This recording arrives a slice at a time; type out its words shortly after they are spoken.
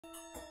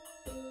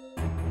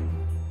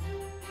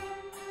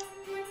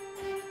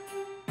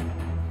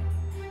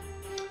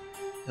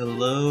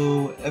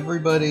Hello,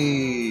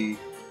 everybody.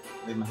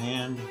 Wave my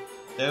hand.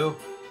 Hello.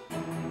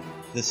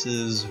 This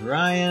is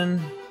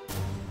Ryan,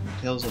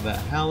 Tales of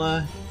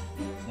Valhalla,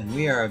 and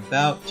we are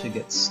about to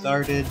get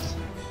started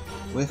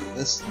with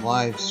this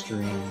live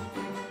stream.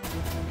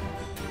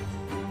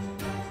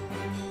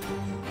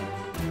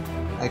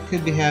 I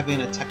could be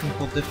having a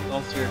technical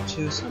difficulty or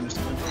two, so I'm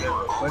just going to do it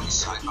real quick.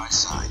 Side by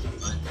side,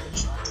 but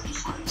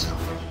until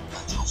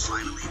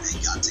finally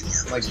they got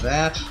together. Like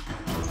that.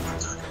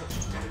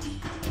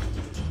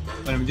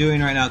 What I'm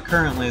doing right now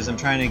currently is I'm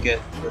trying to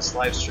get this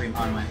live stream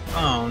on my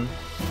phone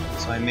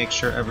so I make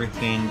sure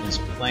everything is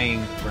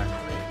playing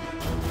correctly.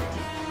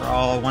 For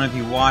one of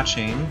you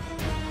watching,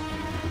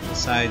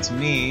 besides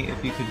me,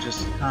 if you could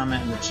just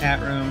comment in the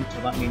chat room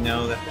to let me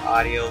know that the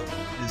audio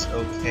is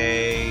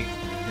okay,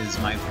 is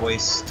my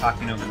voice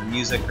talking over the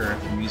music, or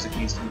if the music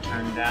needs to be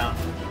turned down.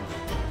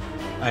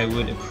 I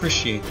would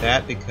appreciate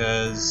that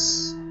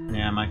because,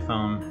 yeah, my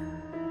phone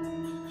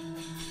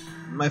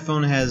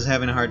is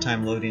having a hard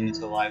time loading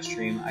into the live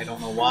stream. I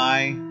don't know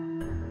why.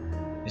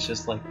 It's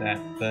just like that.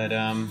 But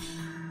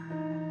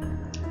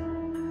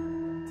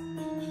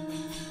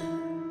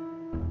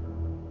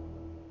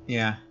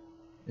yeah,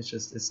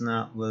 it's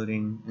not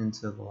loading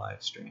into the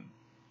live stream.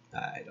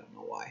 I don't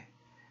know why.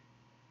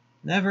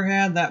 Never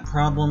had that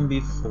problem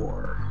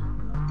before.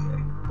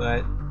 Okay,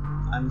 but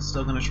I'm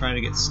still gonna try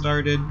to get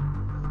started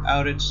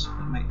without it.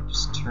 I might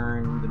just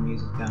turn the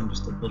music down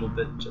just a little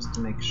bit just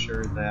to make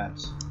sure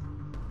that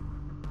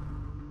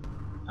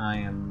I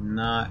am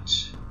not,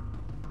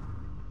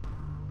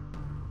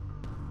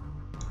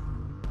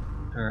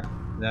 or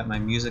that my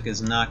music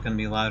is not going to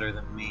be louder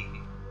than me.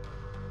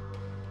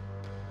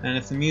 And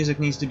if the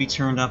music needs to be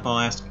turned up, I'll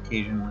ask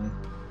occasionally,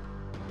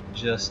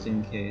 just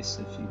in case,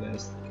 if you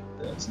guys think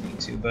that's need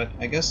to. But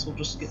I guess we'll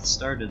just get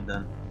started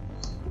then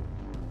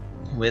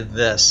with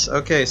this.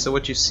 Okay, so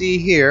what you see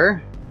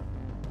here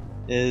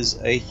is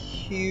a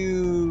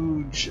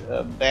huge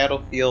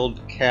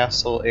battlefield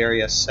castle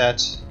area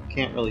set. You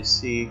can't really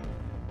see.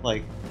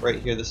 Like right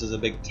here, this is a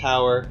big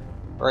tower.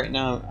 Right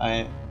now,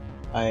 I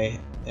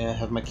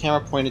have my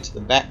camera pointed to the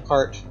back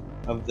part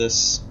of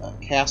this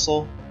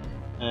castle,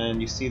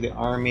 and you see the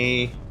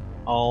army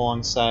all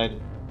alongside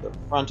the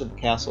front of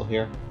the castle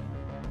here.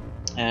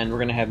 And we're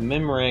going to have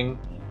Mimring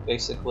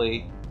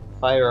basically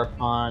fire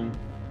upon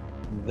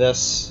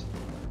this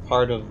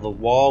part of the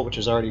wall, which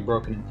is already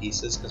broken in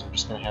pieces, because we're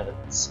just going to have it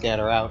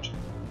scatter out.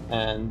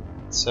 And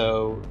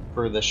so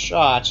for the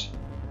shot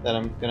that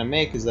I'm going to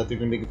make is that there's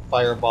going to be a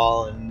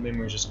fireball, and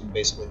Mimring's just going to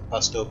basically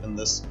bust open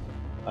this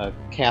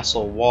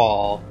castle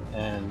wall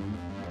and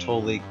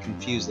totally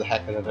confuse the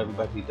heck out of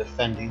everybody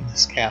defending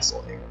this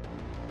castle here.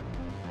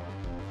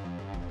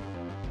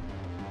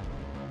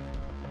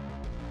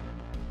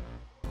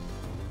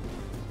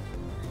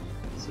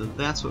 So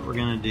that's what we're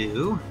going to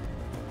do.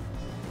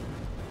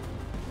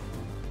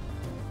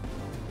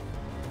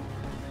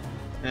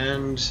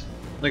 And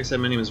like I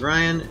said, my name is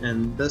Ryan,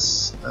 and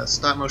this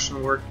stop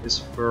motion work is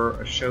for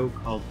a show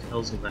called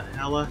Tales of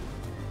Valhalla,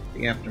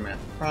 The Aftermath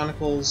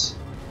Chronicles,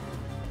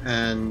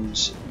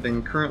 and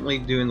been currently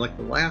doing, like,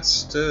 the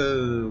last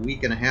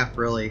week and a half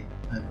really,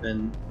 I've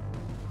been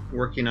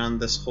working on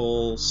this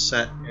whole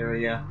set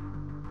area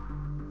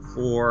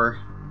for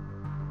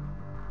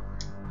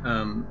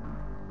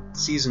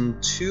Season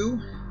 2,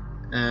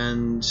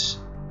 and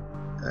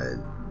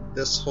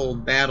this whole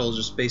battle,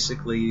 just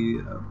basically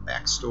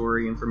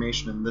backstory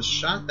information, and this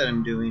shot that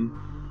I'm doing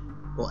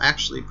will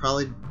actually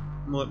probably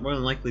more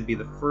than likely be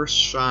the first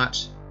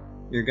shot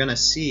you're gonna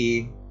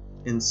see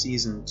in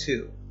Season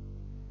 2.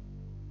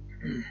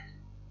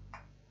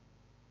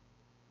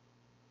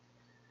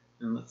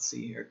 And let's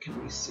see here,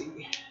 can we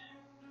see?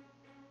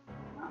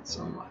 Not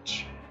so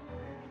much.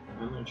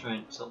 I'm gonna try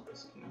and tilt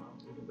this camera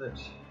a little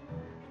bit.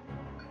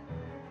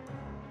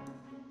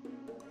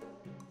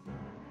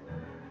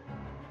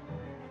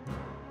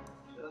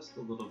 Just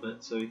a little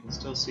bit, so you can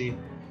still see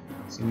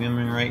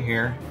Mimring right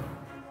here,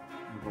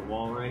 the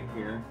wall right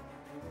here,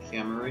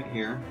 camera right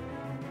here.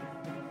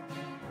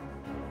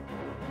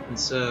 And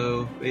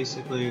so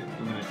basically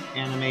I'm going to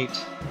animate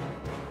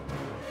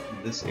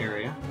this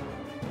area,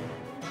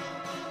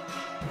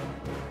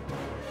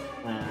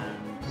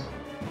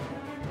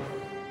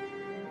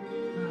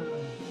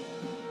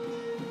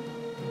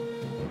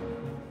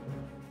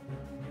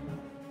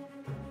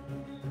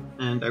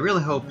 and I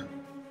really hope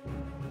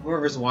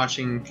whoever's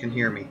watching can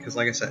hear me, because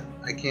like I said,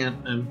 I can't.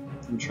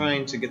 I'm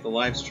trying to get the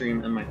live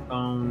stream on my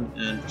phone,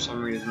 and for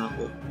some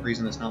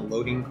reason it's not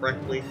loading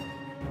correctly.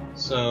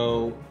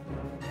 So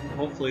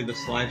hopefully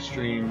this live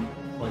stream,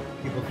 like,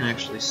 people can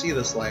actually see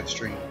this live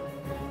stream,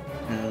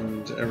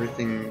 and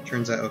everything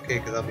turns out okay.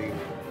 Because I'll be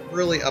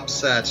really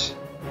upset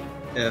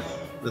if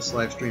this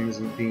live stream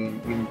isn't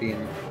even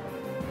being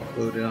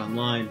uploaded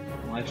online.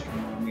 Live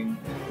stream, I mean,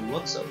 it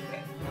looks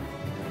okay.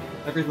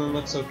 Everything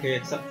looks okay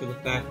except for the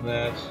fact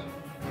that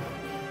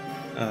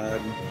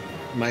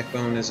my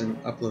phone isn't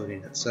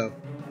uploading it. So,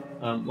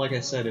 like I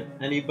said, if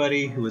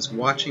anybody who is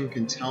watching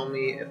can tell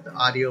me if the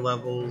audio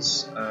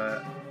levels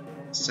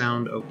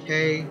sound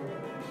okay,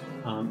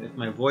 If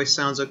my voice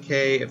sounds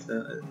okay, if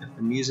the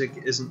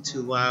music isn't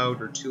too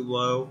loud or too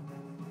low,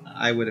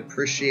 I would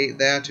appreciate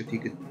that. If you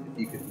could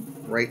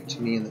write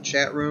to me in the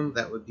chat room,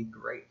 that would be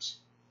great.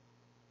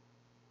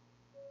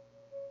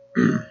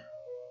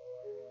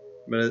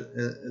 But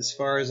as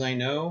far as I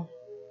know,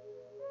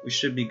 we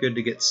should be good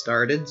to get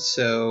started.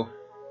 So,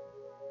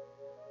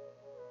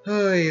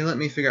 let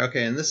me figure.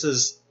 Okay, and this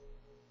is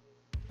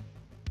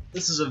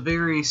a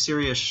very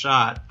serious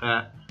shot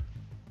that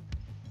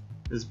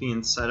is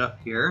being set up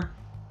here.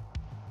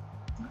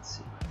 Let's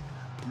see.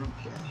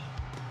 Okay.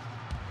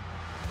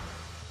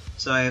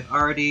 So I've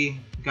already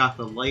got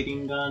the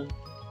lighting done.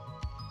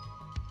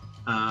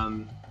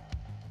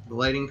 The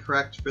lighting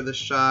correct for the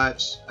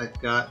shot. I've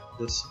got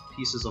this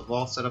pieces of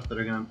wall set up that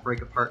are going to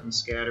break apart and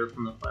scatter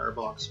from the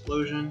fireball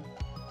explosion.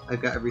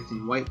 I've got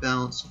everything white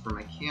balanced for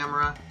my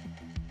camera.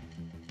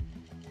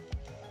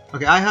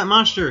 Okay, I Hunt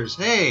Monsters.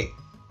 Hey,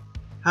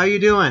 how you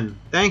doing?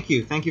 Thank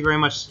you very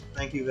much.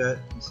 Thank you that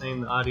you're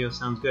saying the audio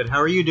sounds good. How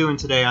are you doing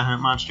today, I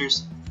Hunt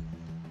Monsters?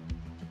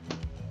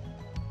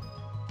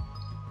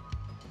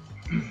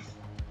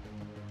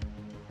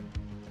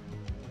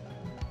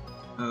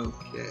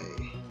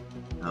 Okay.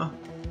 Oh,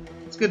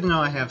 it's good to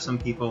know I have some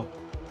people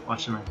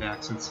watching my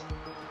back since,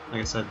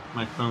 like I said,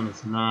 my phone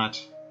is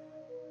not.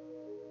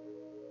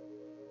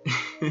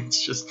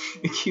 It's just,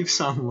 it keeps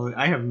on loading.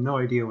 I have no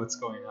idea what's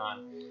going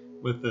on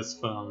with this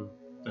phone.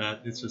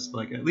 That it's just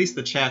like, at least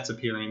the chat's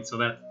appearing,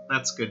 so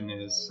that's good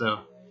news. So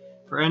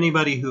for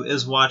anybody who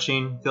is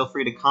watching, feel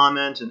free to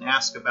comment and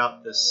ask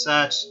about this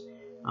set,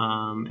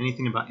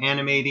 anything about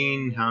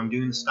animating, how I'm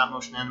doing the stop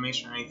motion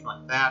animation, or anything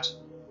like that.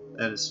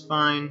 That is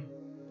fine.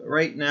 But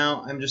right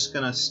now, I'm just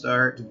gonna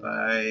start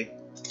by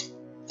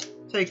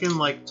taking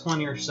like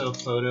 20 or so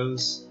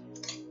photos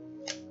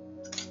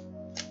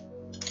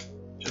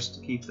just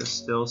to keep this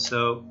still.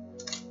 So,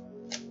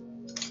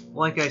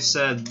 like I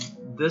said,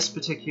 this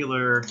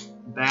particular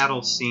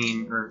battle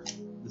scene, or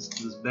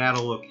this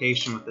battle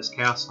location with this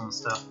castle and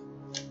stuff,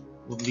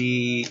 will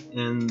be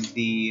in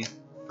the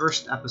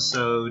first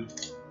episode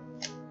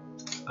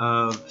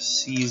of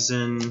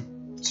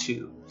Season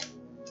 2.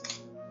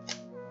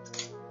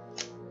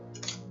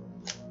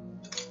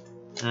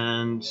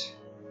 And...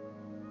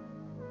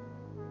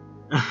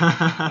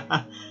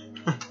 oh,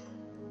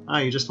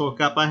 you just woke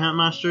up, I Hunt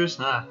Monsters?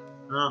 Ah,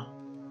 well,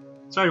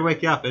 sorry to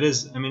wake you up. It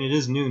is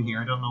noon here.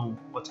 I don't know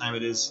what time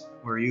it is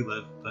where you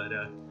live, but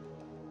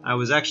I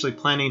was actually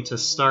planning to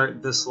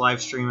start this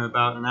live stream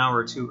about an hour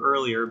or two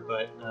earlier,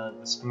 but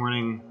this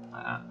morning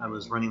I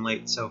was running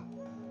late, so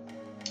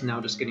now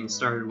just getting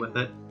started with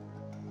it.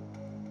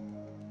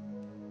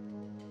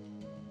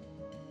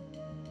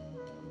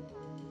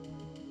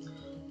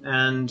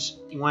 And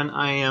when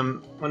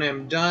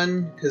I'm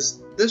done,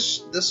 because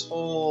this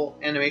whole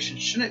animation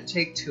shouldn't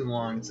take too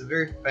long. It's a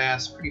very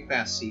pretty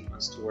fast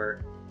sequence to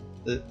where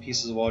the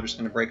pieces of wall are just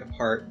going to break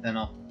apart. Then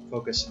I'll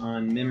focus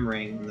on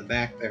Mimring in the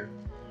back there,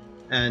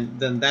 and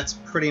then that's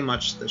pretty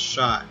much the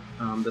shot.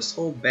 This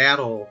whole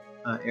battle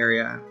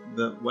area,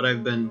 what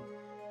I've been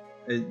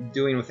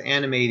doing with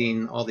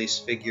animating all these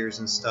figures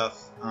and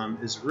stuff,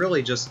 is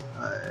really just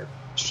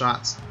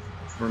shots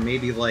for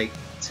maybe like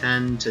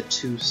 10 to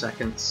 2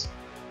 seconds.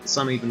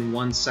 Some even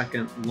 1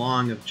 second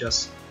long of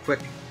just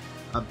quick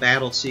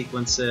battle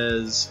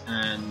sequences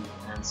and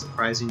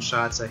surprising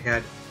shots. I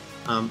had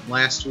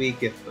last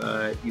week,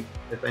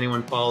 if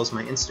anyone follows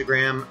my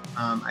Instagram,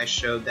 I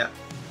showed that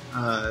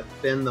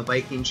Finn the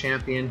Viking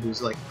champion,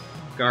 who's like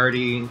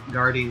guarding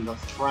the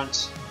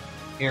front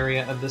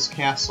area of this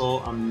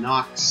castle,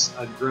 knocks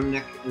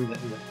Grimnick in the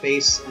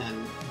face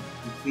and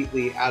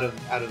completely out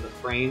of the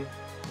frame.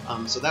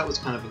 So that was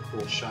kind of a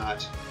cool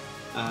shot.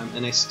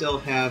 And I still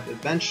have,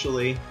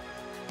 eventually,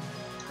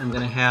 I'm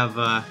going to have,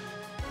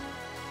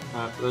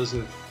 for those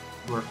who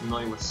are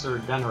familiar with Sir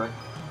Denric,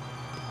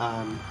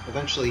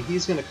 eventually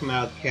he's going to come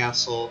out of the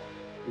castle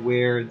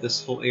where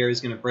this whole area is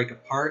going to break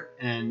apart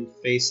and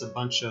face a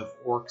bunch of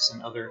orcs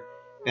and other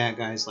bad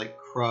guys like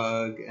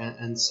Krug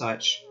and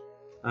such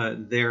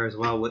there as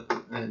well.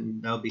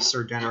 And that'll be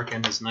Sir Denric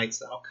and his knights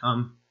that'll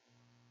come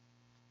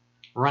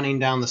running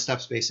down the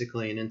steps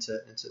basically and into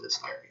this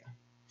area.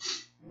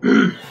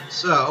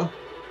 So,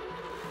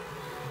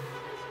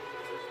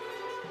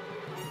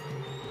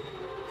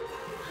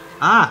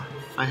 I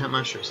Hunt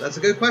Monsters. That's a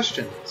good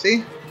question.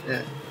 See?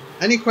 Yeah.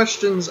 Any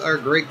questions are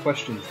great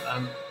questions.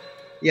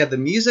 Yeah, the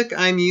music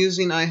I'm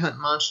using, I Hunt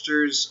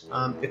Monsters.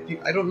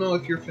 I don't know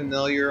if you're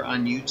familiar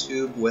on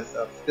YouTube with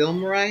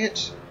Film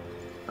Riot.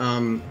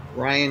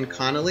 Ryan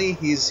Connolly.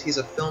 He's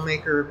a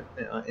filmmaker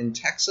in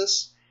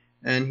Texas,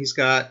 and he's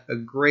got a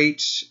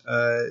great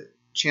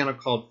channel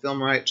called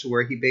Film Riot, to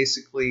where he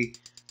basically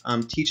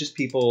teaches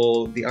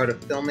people the art of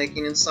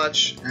filmmaking and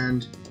such,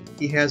 and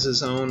he has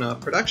his own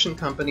production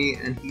company,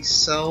 and he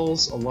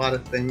sells a lot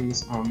of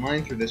things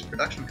online through this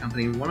production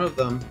company. One of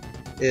them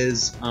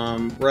is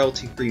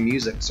royalty-free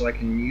music, so I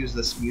can use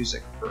this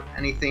music for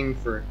anything,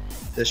 for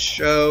this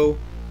show,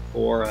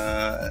 for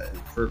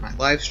my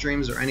live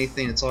streams or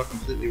anything. It's all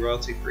completely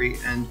royalty-free,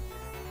 and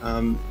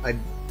I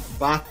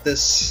bought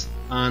this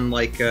on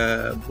like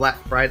Black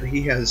Friday.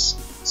 He has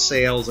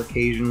sales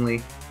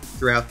occasionally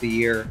throughout the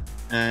year,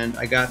 and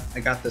I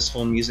got this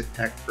whole music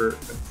pack for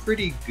a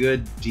pretty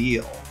good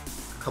deal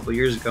a couple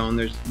years ago. And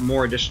there's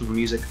more additional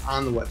music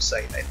on the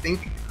website. I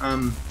think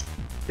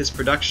his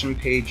production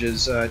page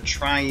is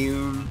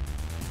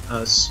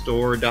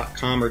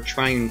triunestore.com or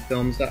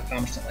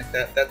triunefilms.com or something like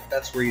that.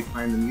 That's where you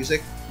find the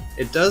music.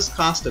 It does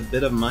cost a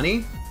bit of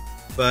money,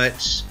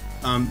 but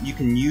you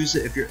can use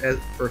it if you're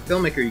for a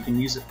filmmaker. You can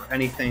use it for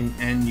anything,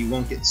 and you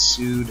won't get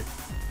sued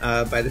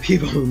by the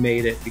people who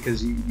made it,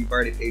 because you've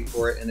already paid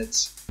for it, and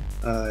it's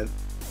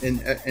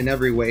in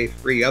every way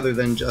free, other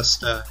than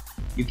just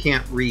you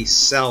can't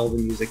resell the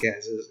music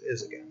as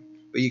is again.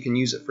 But you can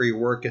use it for your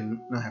work and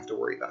not have to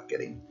worry about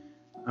getting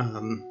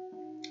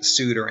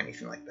sued or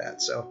anything like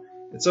that. So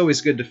it's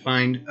always good to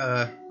find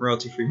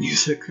royalty-free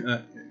music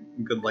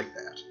good like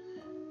that.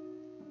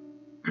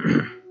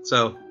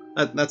 So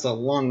that's a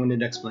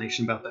long-winded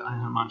explanation about the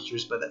iHunt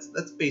monsters, but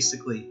that's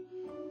basically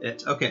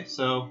it. Okay,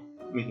 so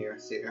let me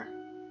see here.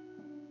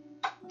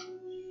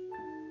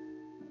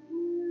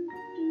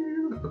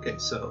 Okay,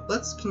 so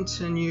let's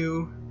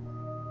continue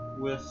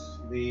with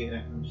the.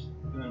 I'm just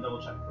gonna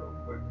double check real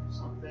quick or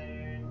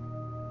something.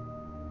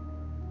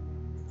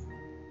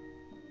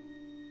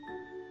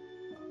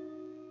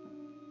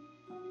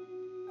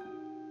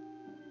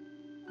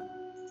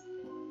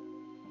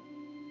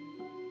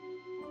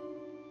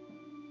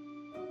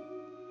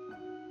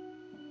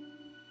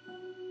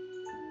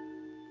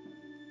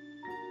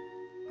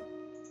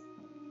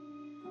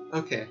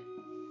 Okay.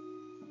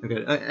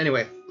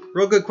 Anyway,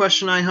 real good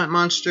question, iHunt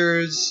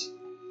monsters.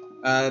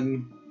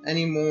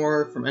 Any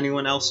more from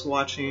anyone else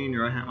watching,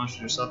 or iHunt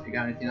monsters yourself? You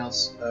got anything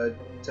else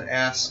to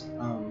ask?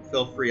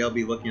 Feel free. I'll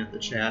be looking at the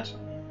chat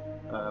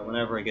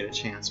whenever I get a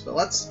chance. But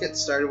let's get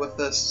started with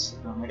this.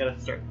 I gotta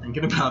start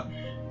thinking about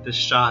this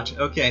shot.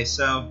 Okay,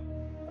 so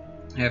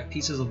I have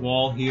pieces of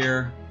wall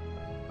here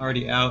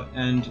already out,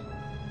 and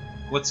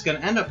what's gonna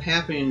end up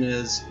happening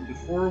is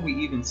before we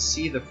even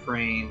see the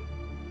frame.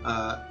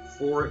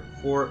 For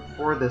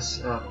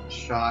this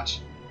shot,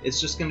 it's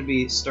just going to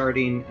be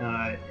starting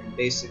in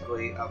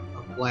basically a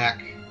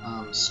black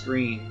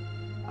screen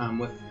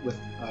with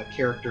a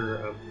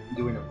character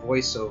doing a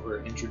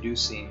voiceover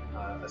introducing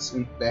us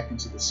back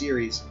into the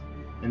series,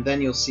 and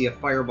then you'll see a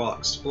fireball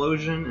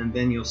explosion, and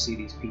then you'll see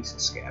these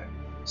pieces scatter.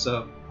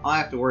 So all I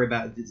have to worry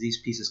about is these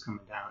pieces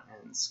coming down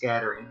and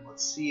scattering.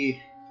 Let's see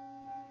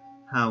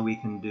how we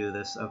can do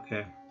this.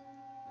 Okay,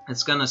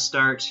 it's going to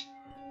start.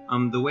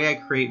 The way I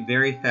create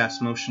very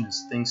fast motion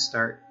is things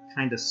start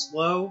kind of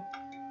slow,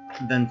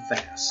 then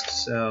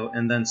fast,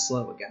 and then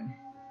slow again.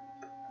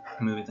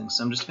 Moving things.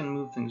 So I'm just going to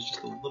move things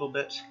just a little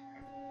bit.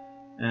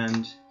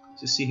 And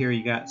to see here,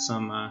 you got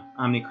some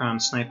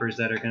Omnicron snipers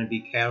that are going to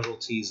be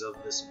casualties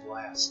of this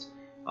blast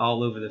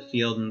all over the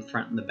field in the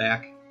front and the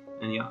back.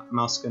 And I'm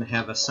also going to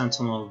have a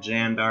Sentinel of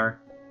Jandar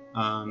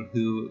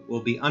who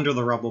will be under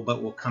the rubble,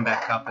 but will come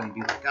back up and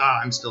be like,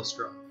 I'm still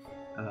strong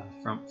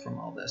from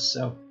all this.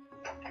 So.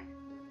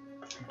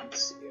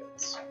 Let's see,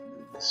 let's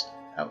move this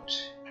out.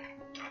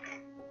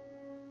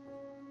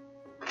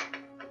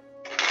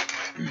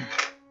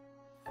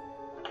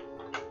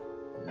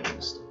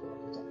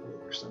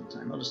 Over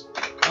sometime.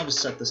 I'll just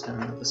set this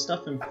down. Now, the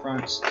stuff in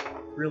front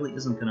really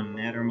isn't going to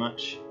matter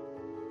much.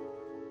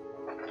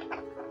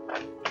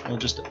 Well,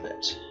 just a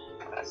bit.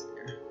 That's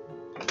there.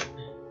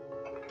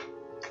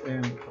 There,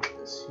 and we'll put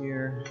this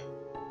here.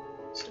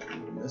 Start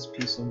moving this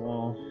piece of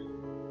wall.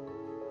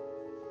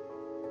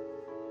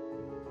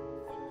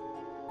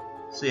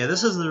 So yeah,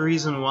 this is the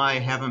reason why I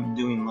haven't been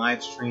doing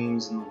live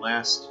streams in the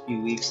last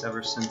few weeks,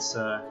 ever since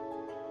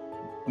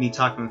me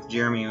talking with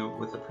Jeremy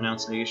with the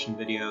pronunciation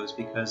videos,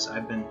 because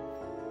I've been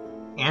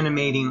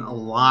animating a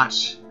lot,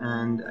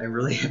 and I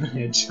really haven't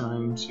had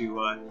time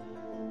to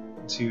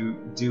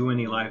do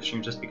any live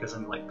streams, just because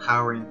I'm like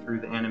powering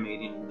through the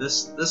animating.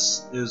 This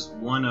is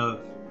one of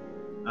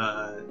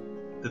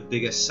the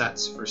biggest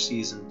sets for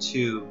season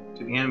 2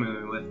 to be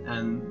animating with,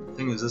 and the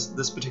thing is,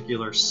 this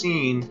particular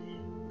scene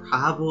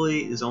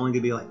probably is only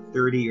going to be like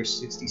 30 or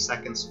 60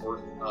 seconds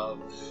worth of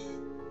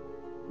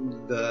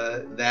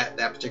that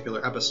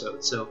particular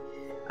episode. So,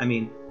 I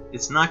mean,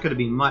 it's not going to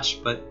be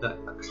much, but the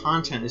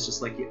content is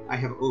just like, I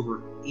have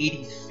over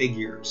 80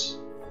 figures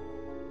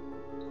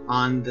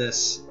on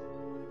this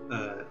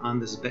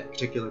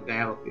particular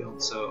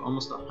battlefield. So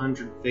almost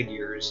 100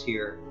 figures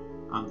here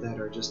that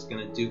are just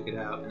going to duke it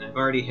out. And I've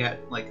already had,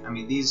 like, I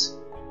mean,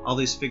 all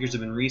these figures have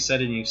been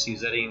resetted, and you see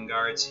Zedian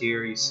guards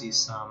here. You see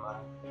some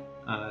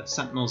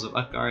Sentinels of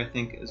Utgar, I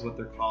think is what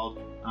they're called.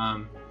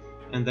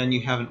 And then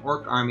you have an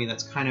orc army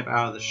that's kind of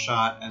out of the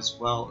shot as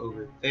well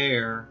over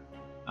there.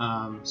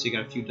 So you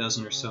got a few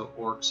dozen or so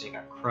orcs. You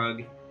got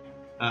Krug.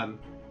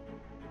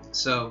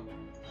 So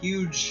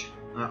huge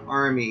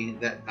army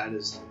that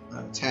is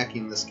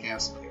attacking this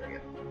castle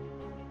area.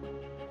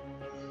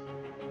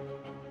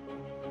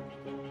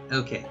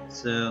 Okay,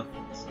 so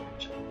let's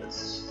check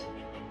this.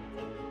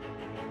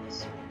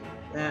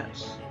 That.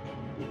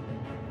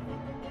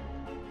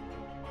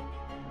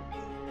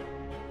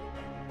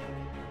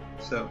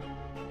 So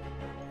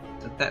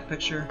With that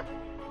picture.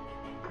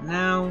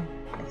 Now,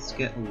 let's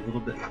get a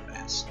little bit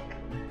faster.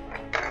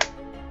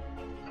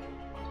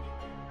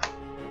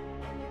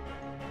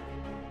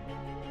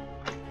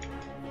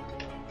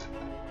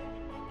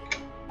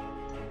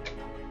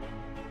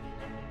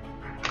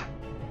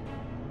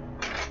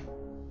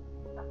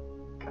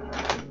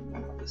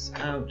 Move this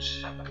out.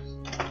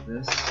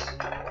 This.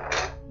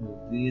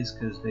 Move these,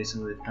 because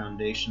basically the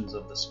foundations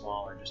of this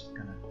wall are just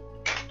gonna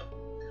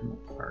come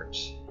apart.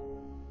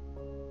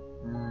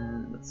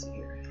 And let's see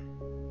here.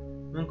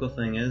 One cool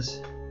thing is,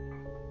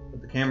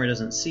 what the camera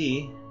doesn't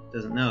see,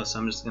 doesn't know, so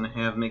I'm just going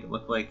to make it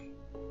look like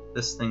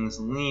this thing's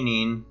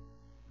leaning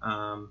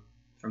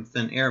from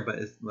thin air, but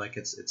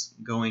it's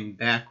going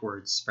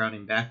backwards,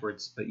 sprouting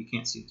backwards, but you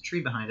can't see the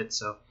tree behind it,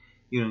 so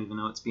you don't even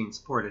know it's being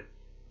supported.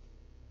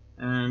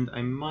 And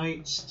I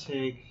might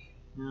take...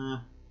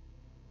 here,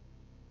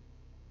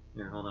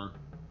 hold on.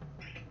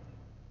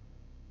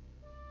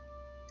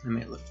 I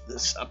might lift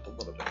this up a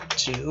little bit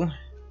too.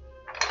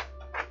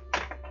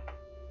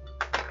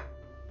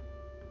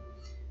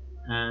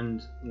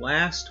 And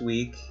last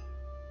week,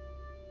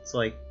 it's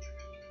like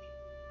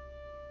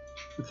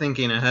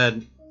thinking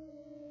ahead,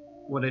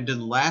 what I did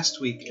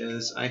last week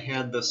is I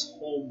had this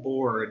whole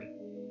board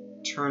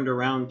turned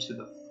around to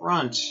the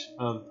front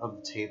of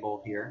the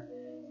table here,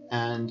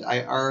 and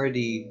I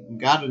already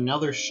got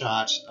another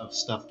shot of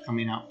stuff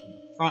coming out from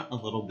the front a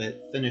little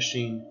bit,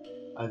 finishing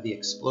the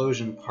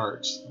explosion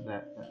part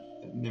that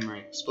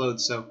Mimring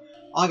explodes. So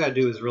all I gotta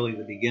do is really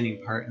the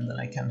beginning part, and then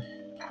I can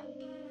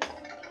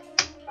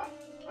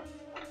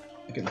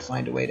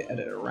find a way to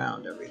edit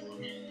around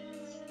everything.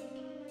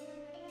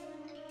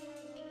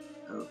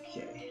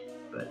 Okay,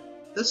 but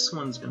this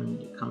one's going to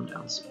need to come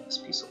down some this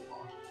piece of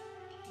wall.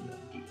 And then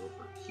be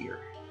over here,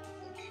 I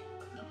think,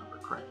 if I remember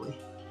correctly.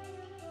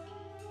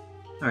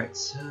 Alright,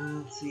 so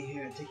let's see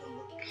here, take a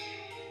look.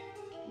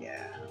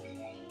 Yeah,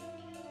 okay.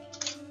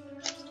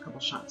 Just a couple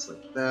shots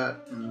like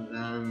that, and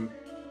then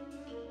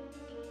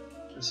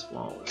this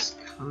wall is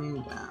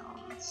coming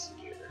down. Let's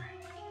see here.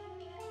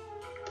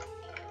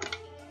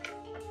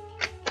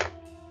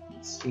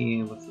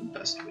 See what's the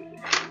best way to do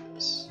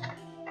this.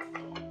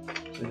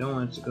 So I don't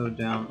want it to go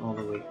down all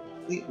the way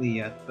completely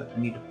yet, but I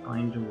need to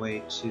find a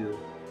way to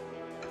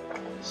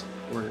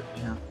support it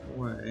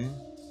halfway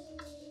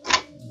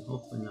and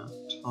hopefully not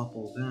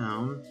topple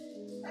down.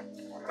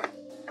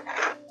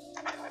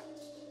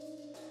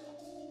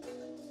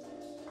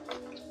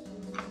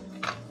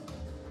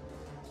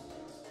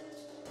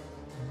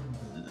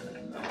 And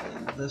then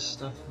this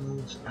stuff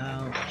moves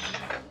out.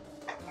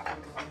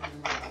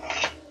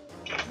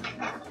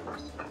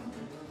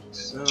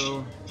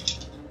 So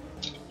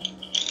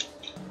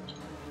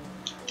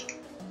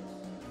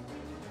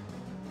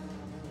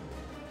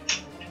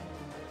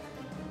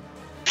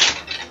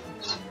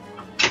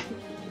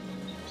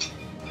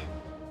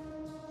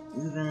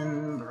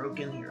even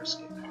broken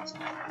Heroscape.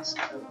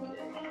 Okay.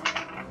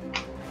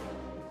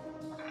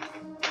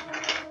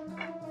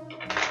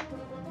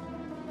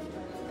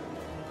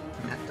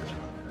 That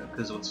doesn't matter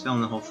because what's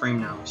filling the whole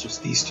frame now is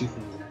just these two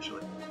things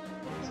actually.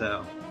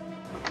 So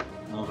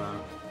hold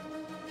on.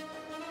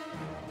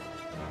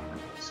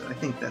 So I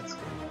think that's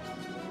good.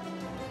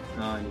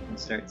 Oh, and you can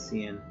start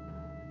seeing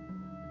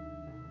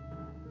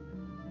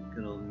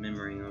good old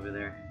Mimring over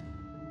there.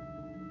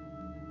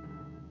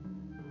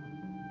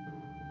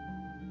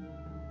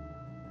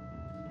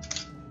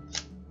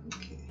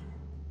 Okay.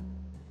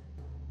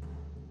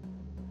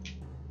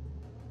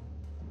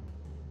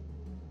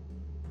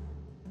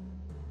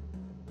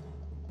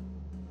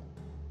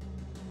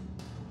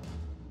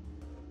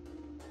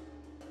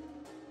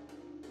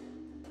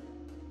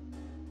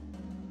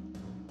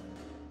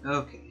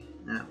 Okay.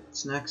 Now,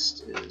 what's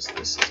next is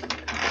this is going to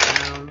come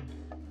down.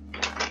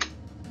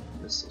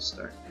 This will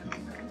start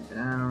coming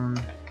down.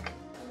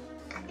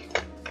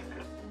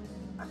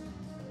 And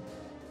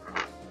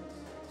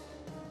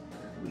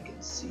we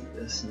can see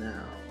this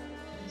now.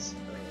 So,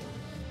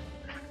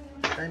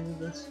 can I move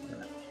this? No.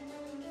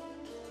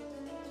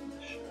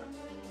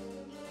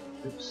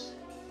 Oops.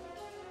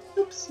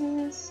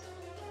 Oopsies.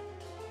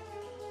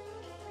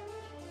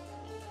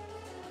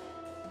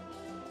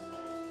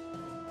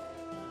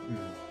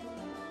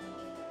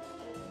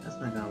 That's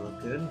not gonna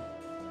look good.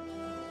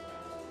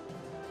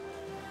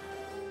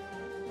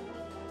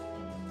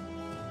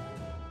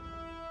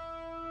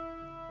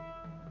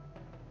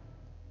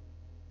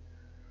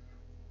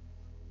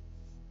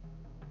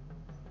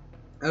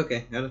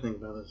 Okay, gotta think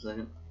about it a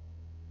second.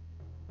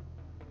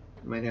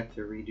 Might have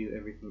to redo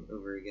everything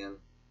over again.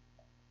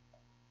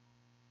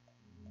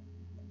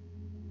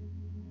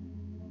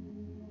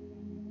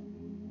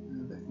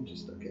 That can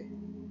just okay.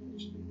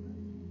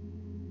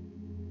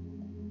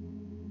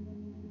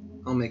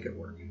 I'll make it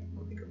work.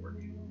 I'll make it work.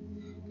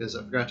 Because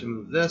I forgot to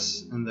move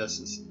this, and this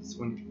is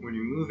when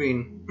you're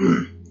moving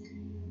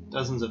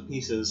dozens of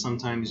pieces,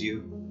 sometimes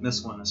you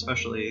miss one,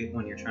 especially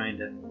when you're trying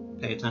to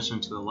pay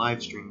attention to a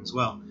live stream as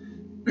well.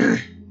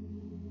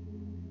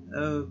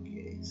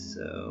 Okay,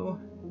 so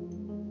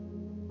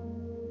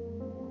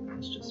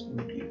let's just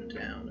move you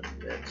down a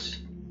bit.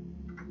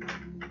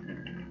 And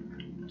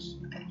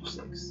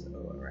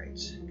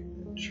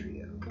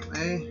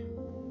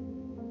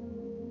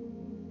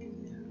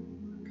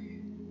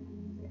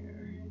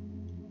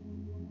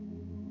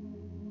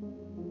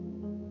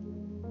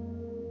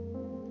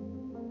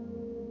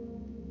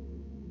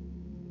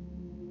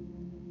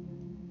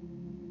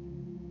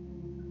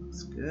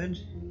good.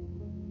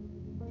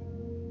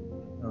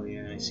 Oh yeah,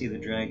 and I see the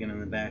dragon in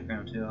the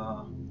background too.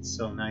 Oh, it's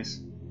so nice.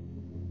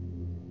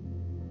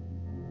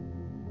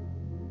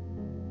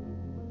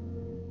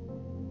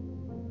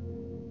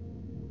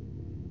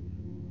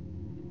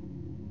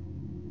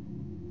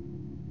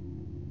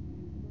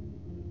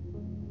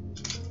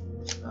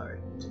 Alright,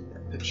 take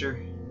that picture.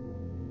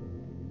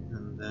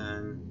 And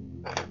then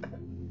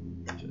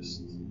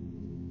just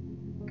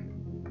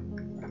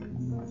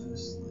move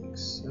this like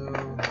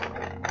so.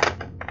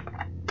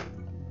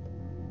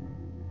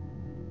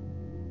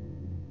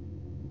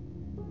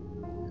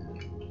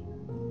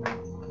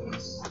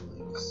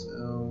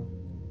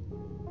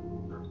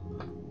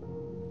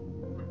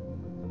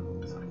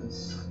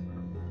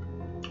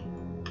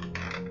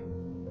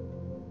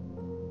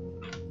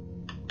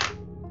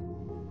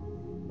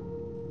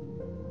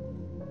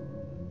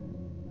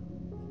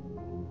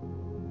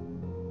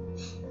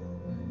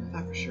 I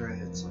thought for sure I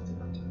had something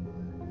on top of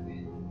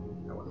that.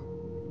 Oh well.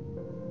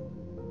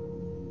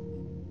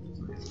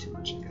 Doesn't matter too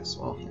much, I guess.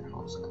 Well, here,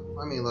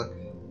 let me look.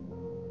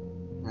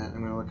 I'm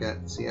going to look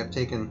at. See, I've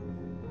taken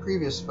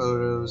previous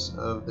photos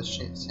of the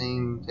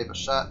same type of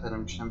shot that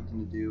I'm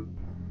attempting to do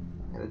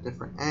at a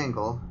different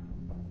angle.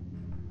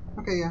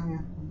 Okay, yeah,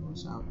 it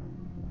was out.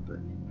 But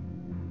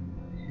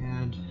I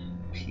had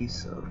a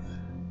piece of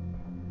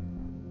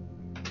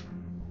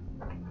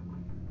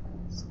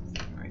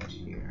something right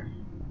here.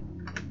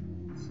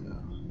 So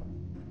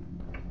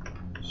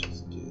let's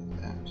just do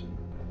that.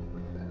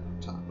 Put that on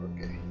top,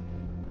 okay.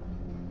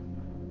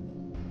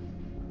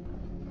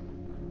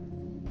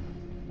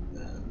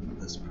 Then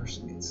this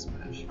person gets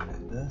smashed by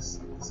this.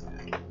 This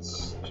guy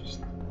gets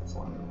just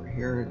flung over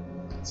here.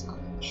 That's not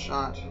in the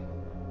shot.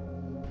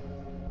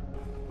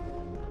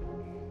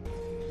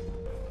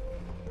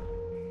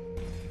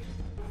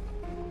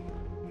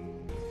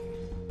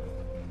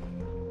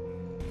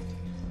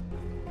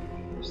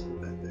 Just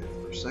leave that there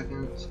for a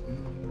second.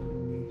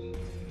 And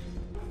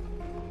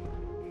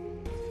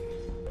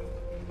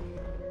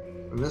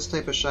from this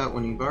type of shot,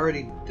 when you've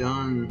already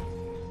done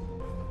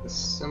a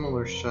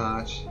similar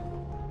shot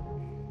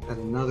at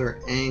another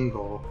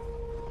angle,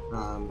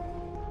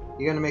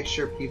 you got to make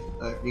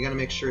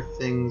sure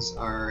things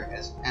are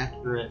as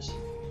accurate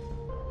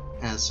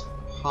as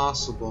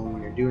possible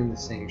when you're doing the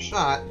same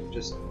shot,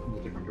 just in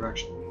a different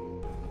direction.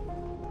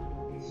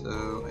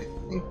 So I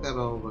think that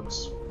all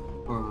looks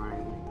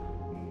fine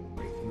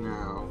right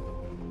now.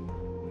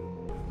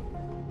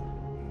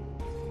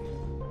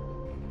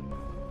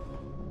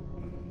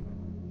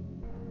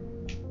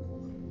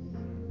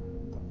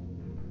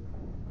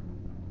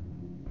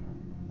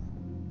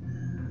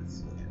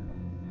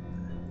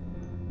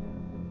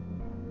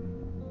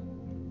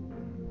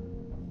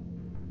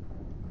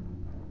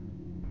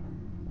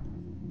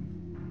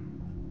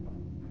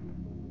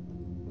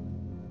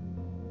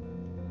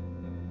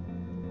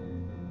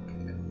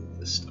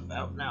 This stuff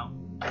out now.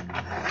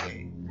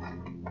 Okay.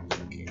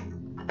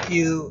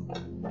 You,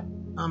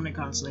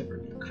 Omnicron Sniper,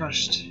 get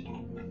crushed.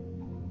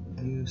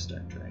 You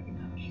start dragging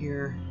out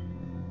here.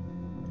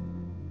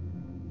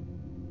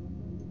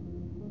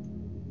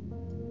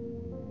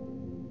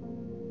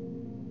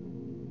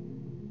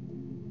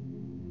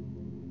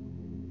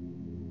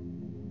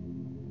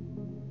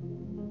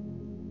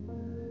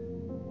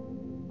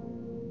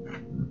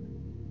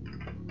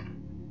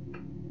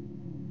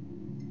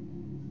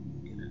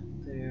 Get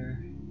out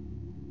there.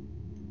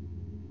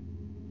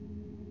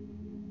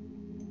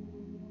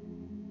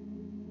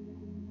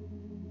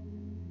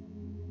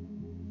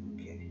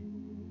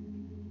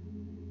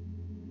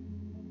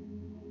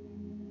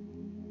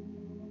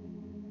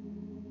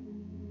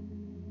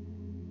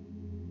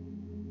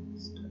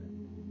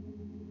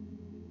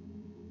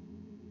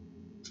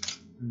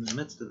 In the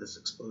midst of this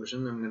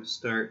explosion, I'm going to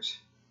start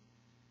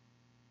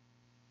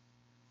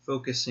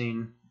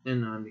focusing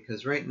in on,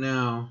 because right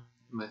now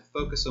my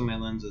focus on my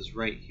lens is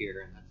right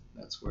here, and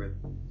that's where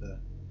the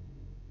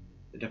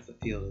depth of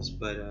field is,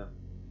 but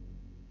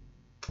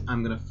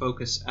I'm going to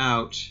focus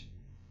out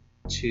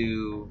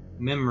to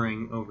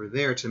Mimring over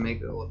there to make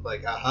it look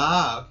like,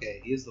 aha,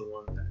 okay, he's the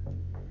one that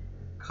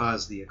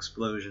caused the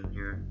explosion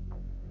here.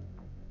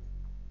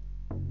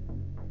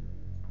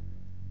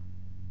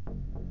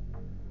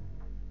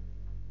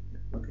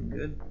 Looking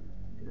good?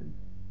 Good.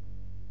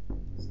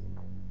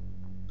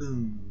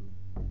 Boom.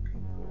 Okay,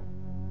 cool.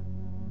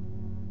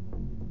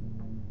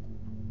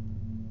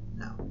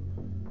 Now,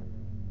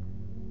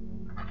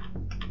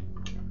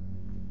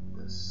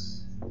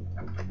 this.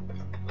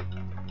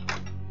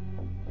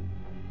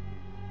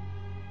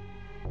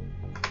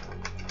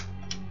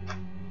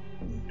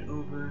 Moved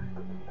over.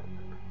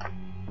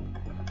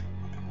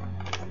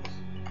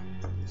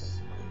 This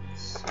like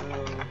so.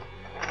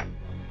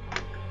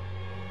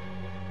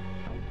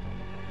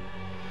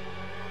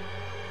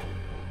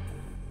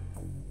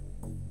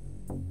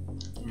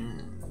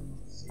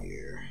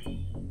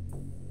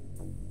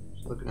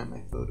 Looking at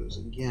my photos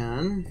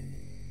again,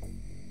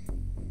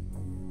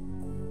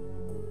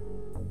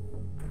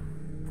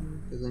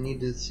 because I need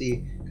to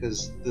see,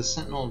 because the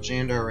Sentinel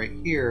Jandar right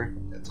here,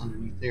 that's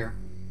underneath there,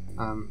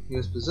 He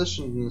was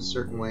positioned in a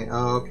certain way.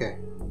 Oh, okay.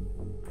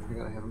 I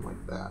gotta have him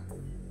like that.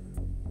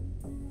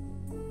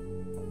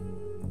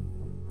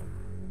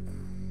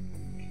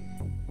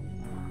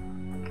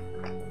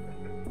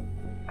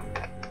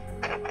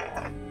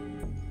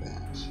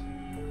 That.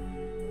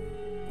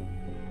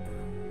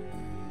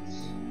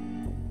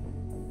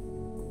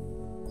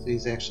 So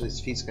he's actually, his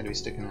feet's gotta be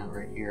sticking out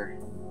right here.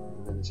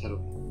 And then his head will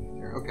be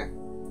there. Okay.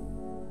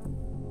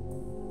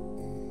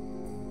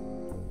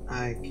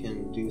 I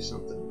can do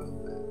something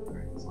about that.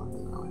 Alright, as long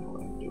as now I know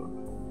what I'm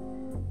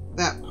doing.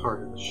 That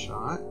part of the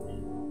shot.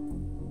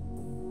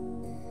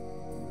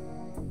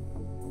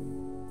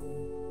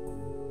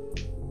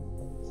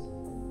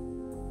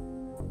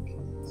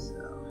 Okay, so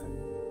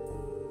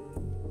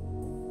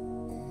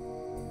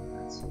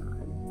that's fine.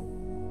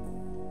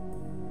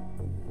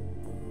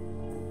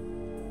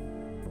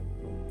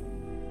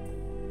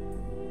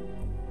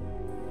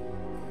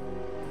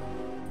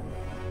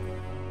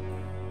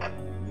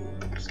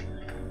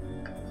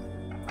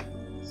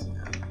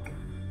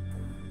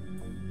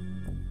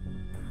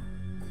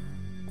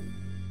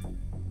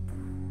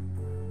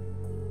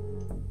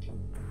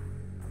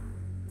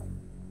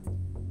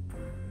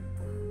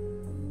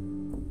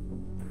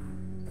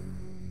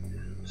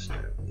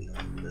 Start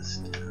leaving this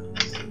down,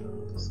 so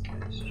this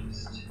guy's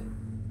just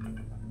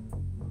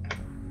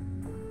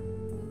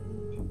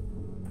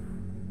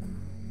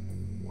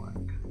one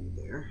kind of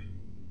there.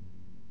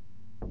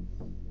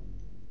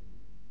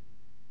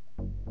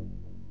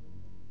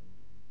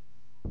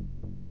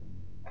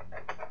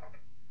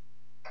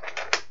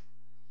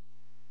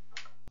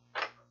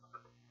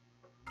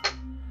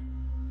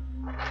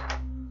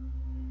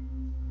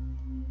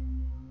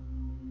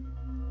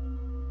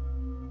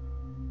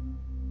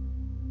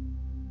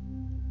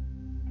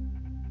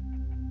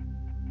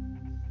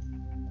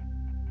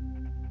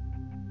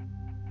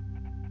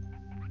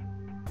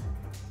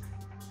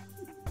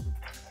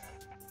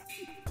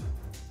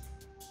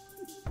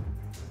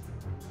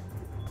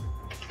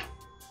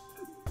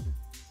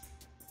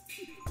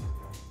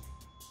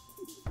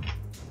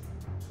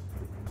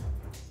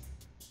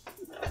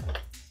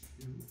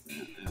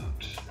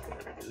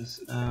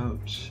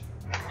 Out.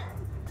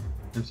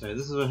 I'm sorry,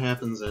 this is what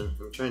happens and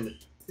I'm trying to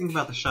think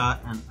about the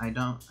shot and I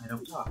don't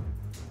talk.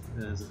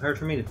 It's hard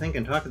for me to think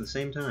and talk at the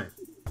same time.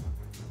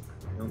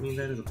 I don't mean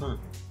that as a pun.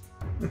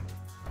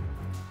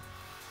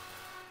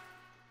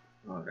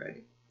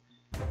 Alright.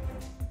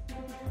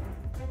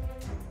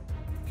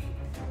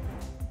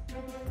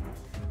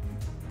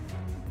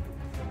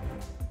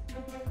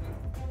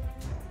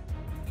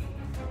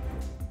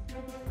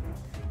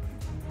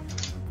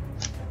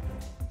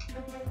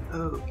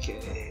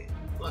 Okay,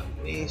 let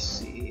me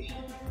see.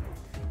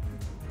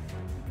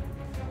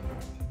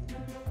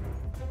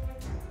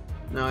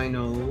 Now I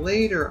know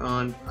later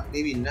on,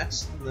 maybe the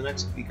next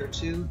week or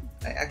two,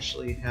 I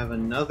actually have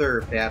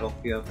another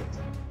battlefield with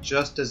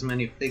just as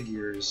many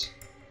figures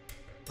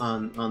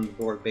on the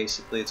board.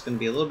 Basically, it's going to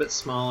be a little bit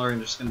smaller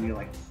and just going to be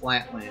like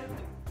flat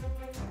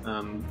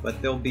land.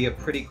 But there'll be a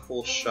pretty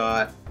cool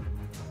shot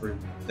for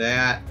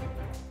that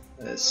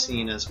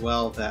scene as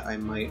well that I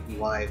might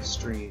live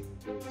stream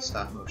doing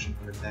stop motion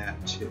for that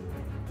too.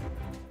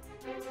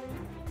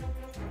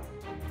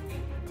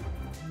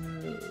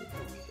 Okay.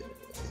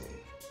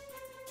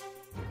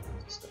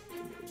 Stuff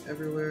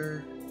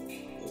everywhere.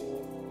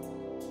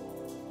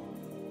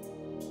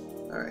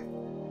 Alright.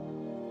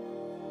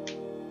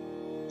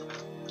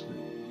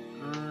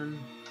 On.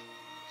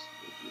 Let's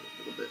do a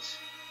little bit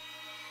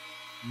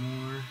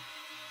more.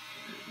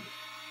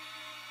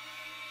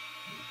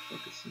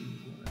 Focusing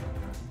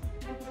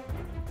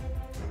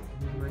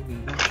on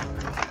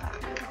inventory.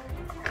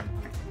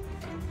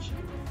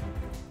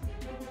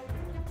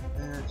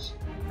 That.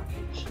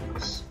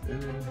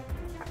 Spin.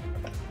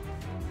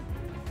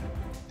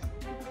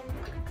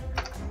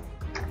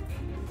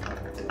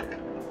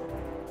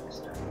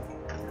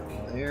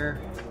 There.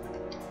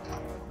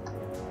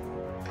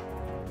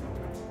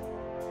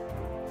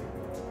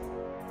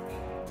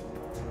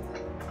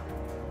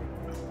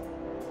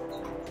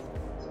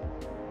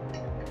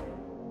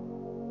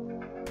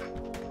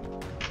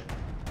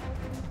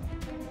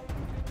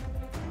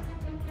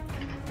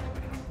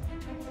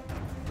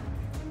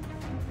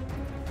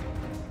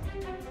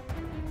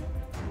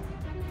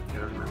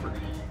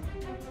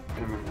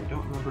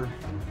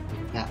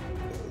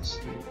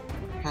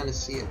 Kind of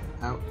see it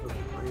out of the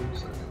frame,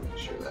 so I'm going to make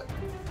sure that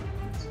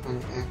it's kind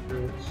of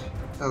accurate.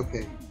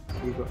 Okay, so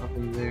you go up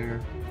in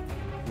there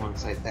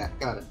alongside that.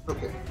 Got it.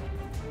 Okay.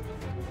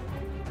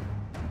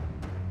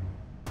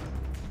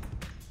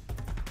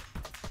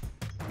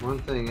 One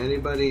thing,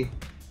 anybody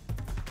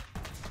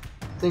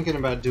thinking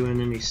about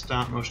doing any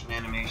stop motion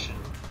animation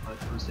when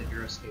it comes to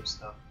Heroscape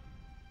stuff,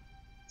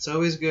 it's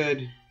always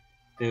good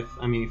if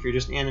you're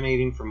just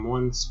animating from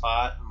one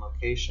spot and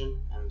location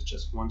and it's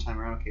just one time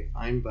around, okay,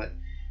 fine, but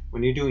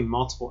when you're doing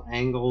multiple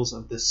angles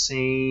of the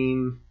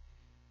same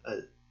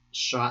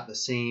shot, the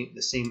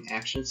same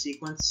action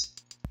sequence,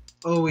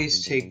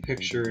 always take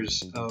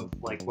pictures of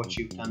like what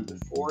you've done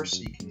before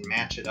so you can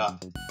match it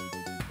up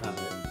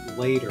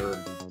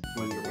later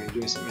when you're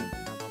doing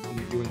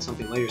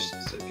something later,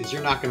 because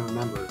you're not going to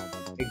remember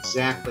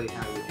exactly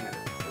how you had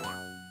it before.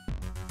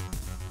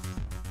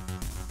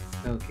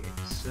 Okay,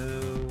 so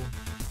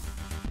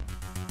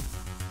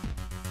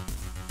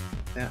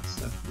that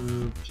stuff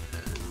moved,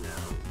 and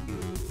now you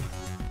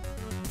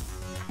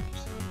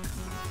just come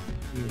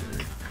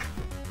here.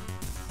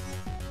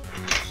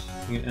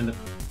 You end up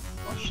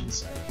flush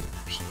inside here,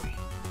 actually.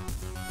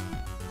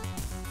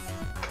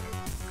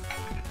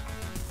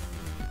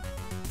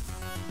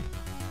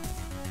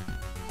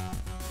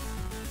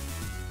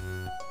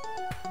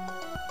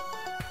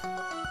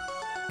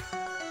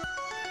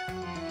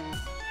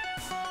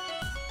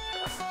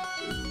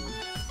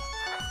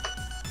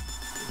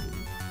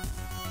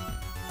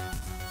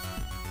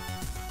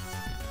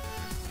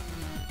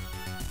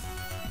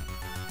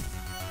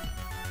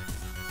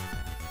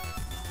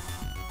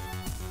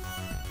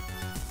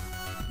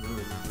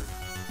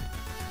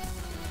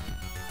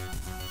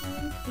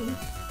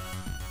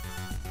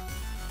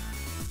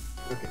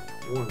 Okay,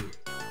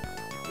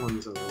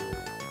 one's over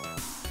there.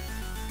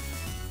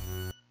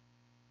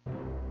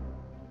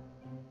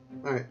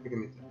 Alright, I can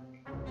make that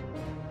work.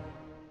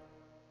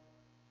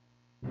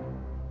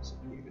 So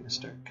you're gonna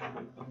start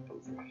coming up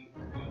over here.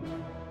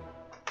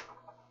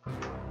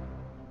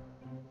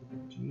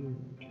 And you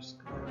are just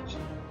going to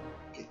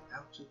get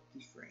out of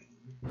the frame.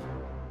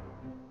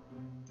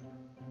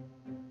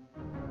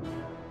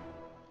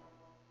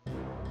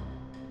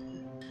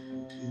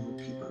 You will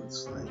keep on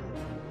sliding.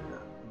 You're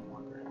not no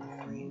longer in the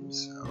frame,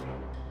 so.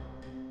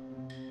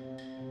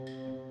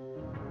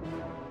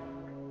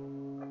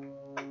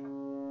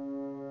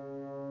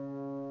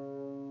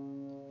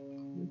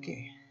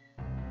 Okay.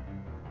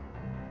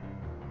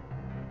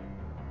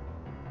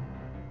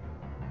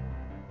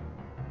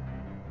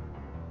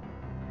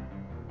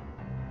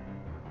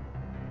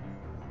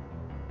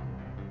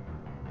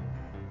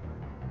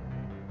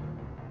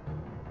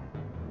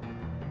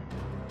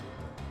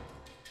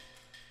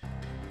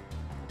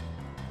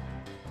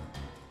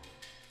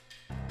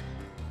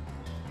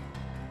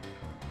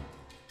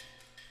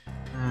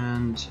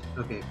 And,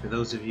 okay, for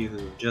those of you who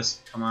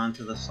just come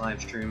onto this live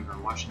stream or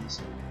watching this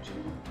on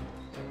YouTube,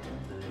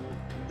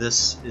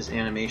 this is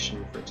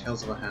animation for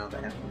Tales of Valhalla: The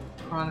Animating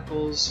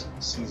Chronicles,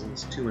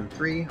 Seasons 2 and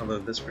 3, although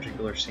this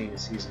particular scene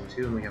is Season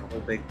 2, and we have a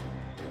whole big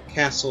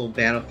castle,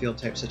 battlefield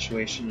type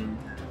situation,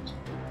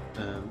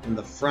 and in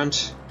the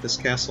front, this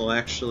castle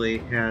actually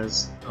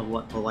has a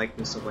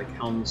likeness of like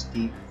Helm's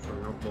Deep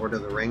from Lord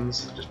of the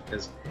Rings, just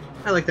because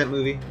I like that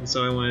movie, and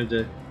so I wanted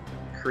to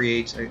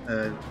create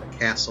a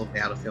castle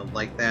battlefield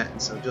like that.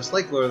 And so just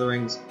like Lord of the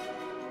Rings,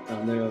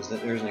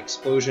 there's an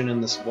explosion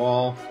in this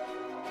wall,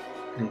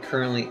 and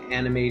currently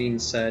animating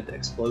said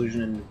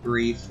explosion and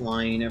debris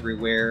flying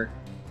everywhere,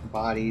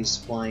 bodies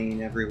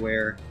flying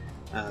everywhere,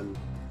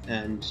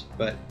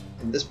 but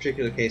in this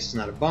particular case it's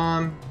not a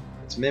bomb,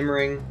 it's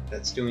Mimring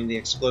that's doing the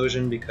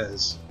explosion,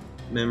 because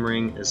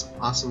Mimring is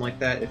awesome like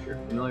that. If you're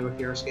familiar with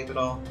Heroscape at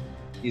all,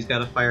 he's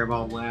got a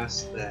fireball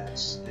blast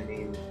that, I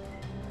mean,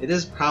 it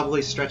is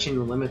probably stretching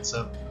the limits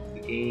of the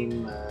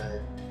game,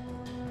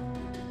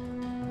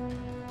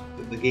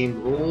 the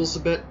game rules a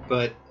bit,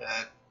 but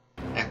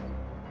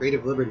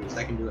creative liberties,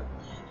 I can do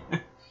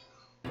it.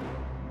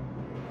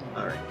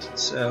 Alright,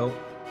 so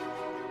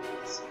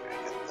let's see if I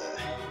get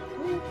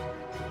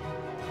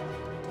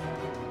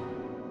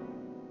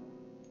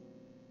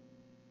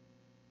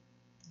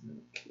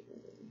okay.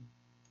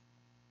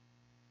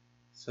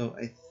 So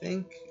I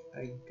think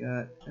I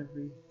got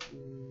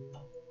everything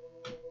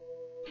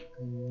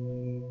I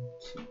need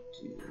to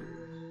do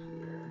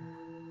here.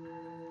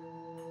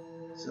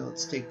 So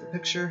let's take the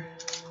picture.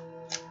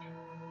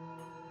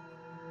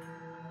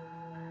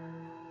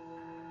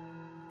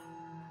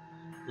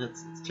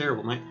 It's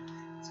terrible.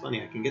 It's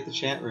funny, I can get the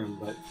chat room,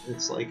 but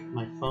it's like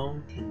my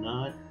phone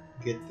cannot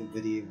get the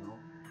video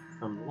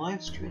from the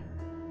live stream.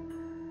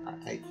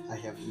 I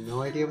have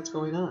no idea what's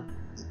going on.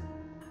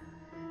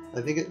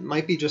 I think it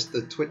might be just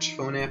the Twitch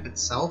phone app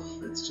itself.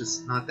 It's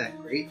just not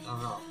that great. I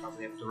don't know. I'll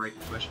probably have to write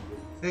the question.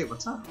 Hey,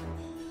 what's up?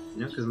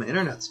 You know, because my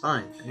internet's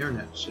fine. The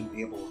internet should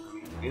be able. I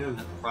mean, the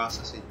internet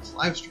processing this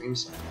live stream,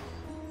 so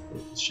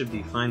it should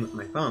be fine with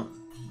my phone.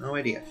 No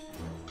idea.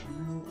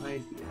 No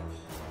idea.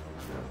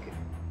 Okay.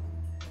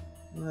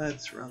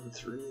 Let's run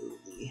through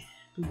the.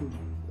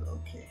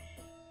 Okay.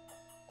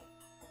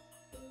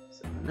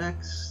 So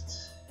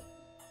next.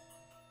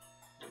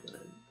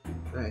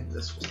 Okay,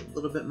 this just a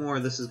little bit more.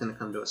 This is going to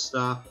come to a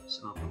stop, so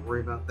I don't have to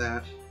worry about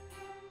that.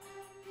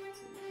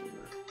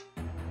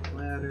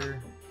 Ladder,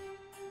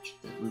 which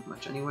didn't move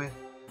much anyway.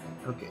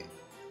 Okay,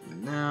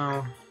 and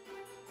now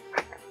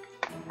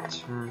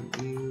turn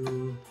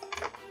you.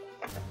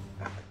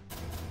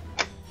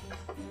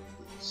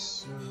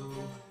 So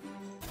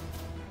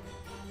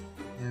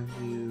have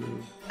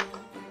you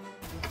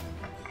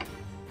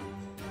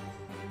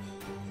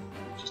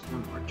just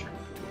one more turn.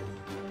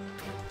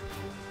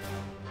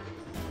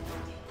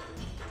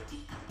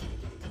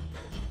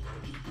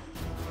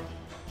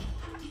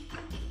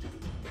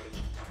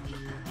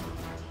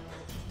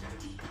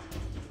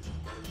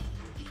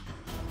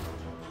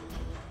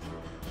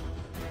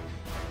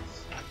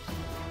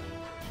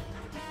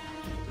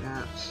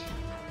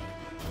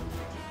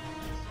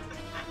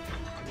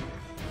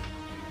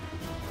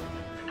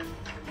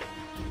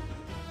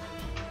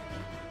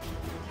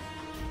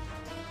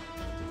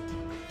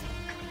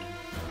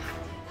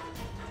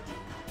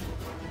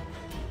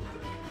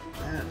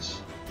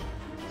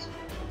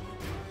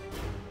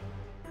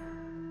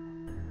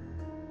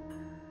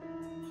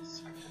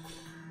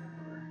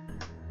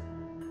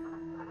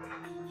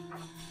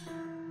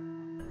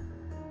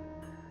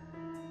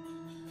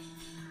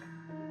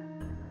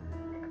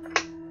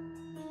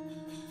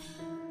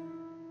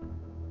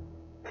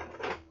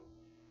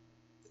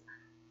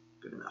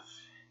 Good enough.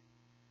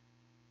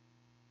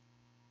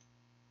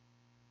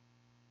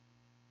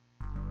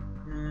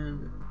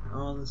 And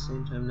all at the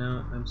same time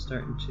now, I'm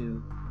starting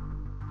to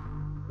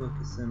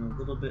focus in a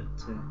little bit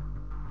to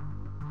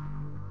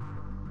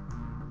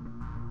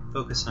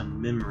focus on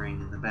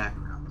Mimring in the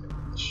background there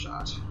of the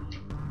shot.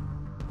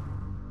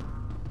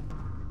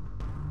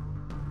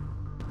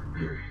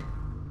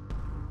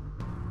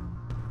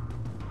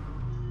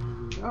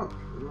 Oh,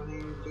 what do I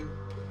need to do?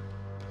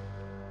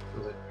 What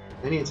was it?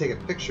 I need to take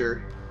a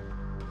picture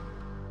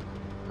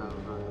of,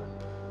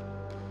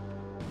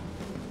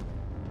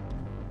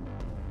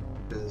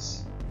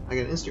 because I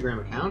got an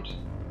Instagram account,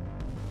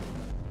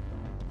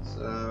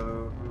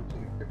 so I'm gonna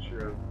take a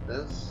picture of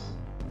this.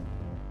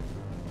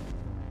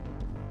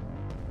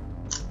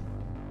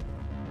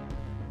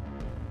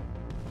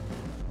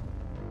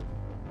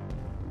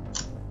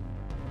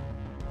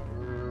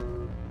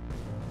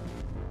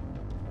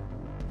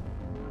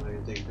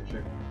 Take a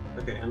picture.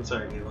 Okay, I'm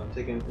sorry, Gabe. I'm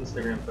taking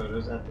Instagram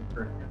photos at the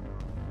current time.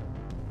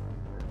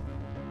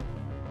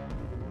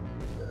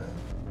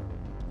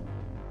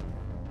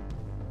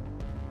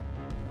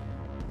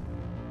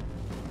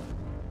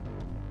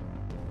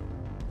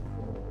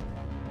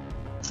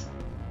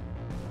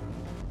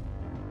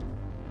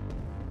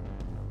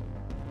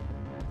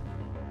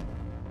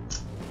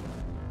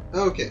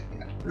 Okay,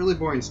 yeah, really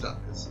boring stuff.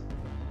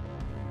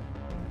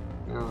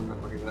 No, I'm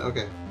not looking at that.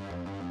 Okay,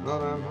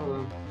 hold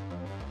on.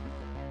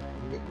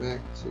 Get back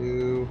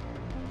to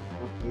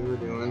what we were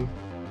doing.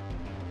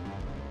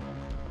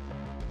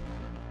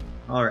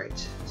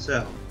 Alright,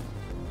 so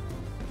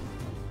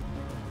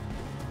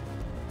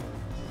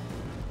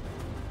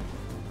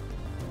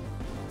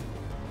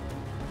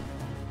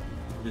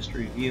just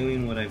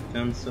reviewing what I've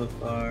done so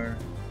far.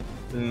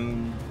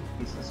 Boom,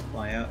 pieces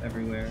fly out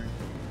everywhere.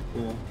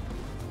 Cool.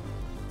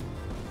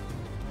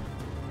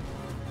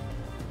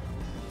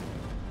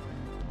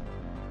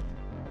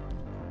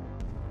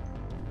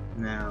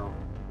 Now,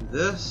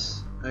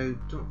 this, I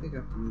don't think I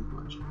have to move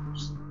much. I'll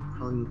just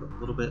probably move a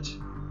little bit.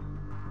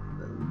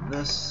 Then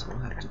this will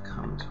have to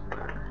come to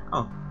where...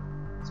 Oh,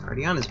 it's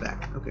already on his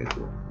back. Okay,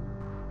 cool.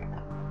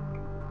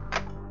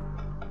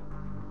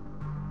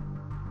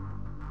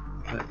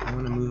 But I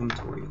want to move him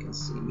to where you can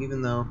see him,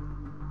 even though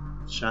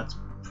the shot's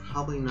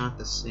probably not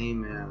the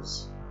same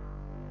as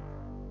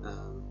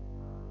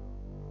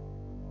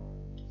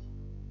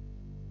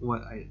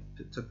what I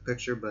took a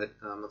picture, but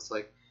looks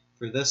like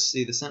for this,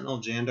 see the Sentinel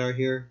Jandar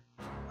here?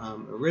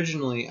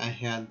 Originally I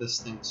had this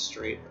thing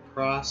straight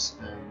across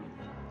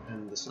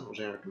and the Sentinel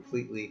Jandar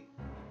completely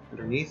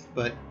underneath,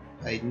 but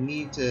I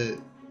need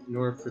to, in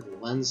order for the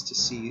lens to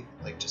see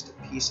like just a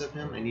piece of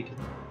him, I need to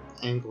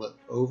angle it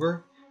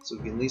over so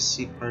we can at least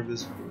see part of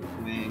his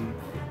wing,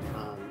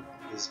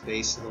 his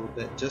base a little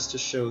bit, just to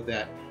show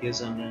that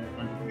his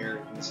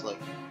underwear is like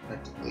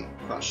effectively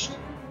crushed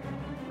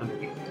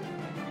underneath it.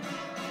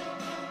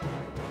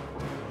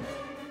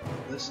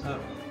 This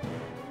up.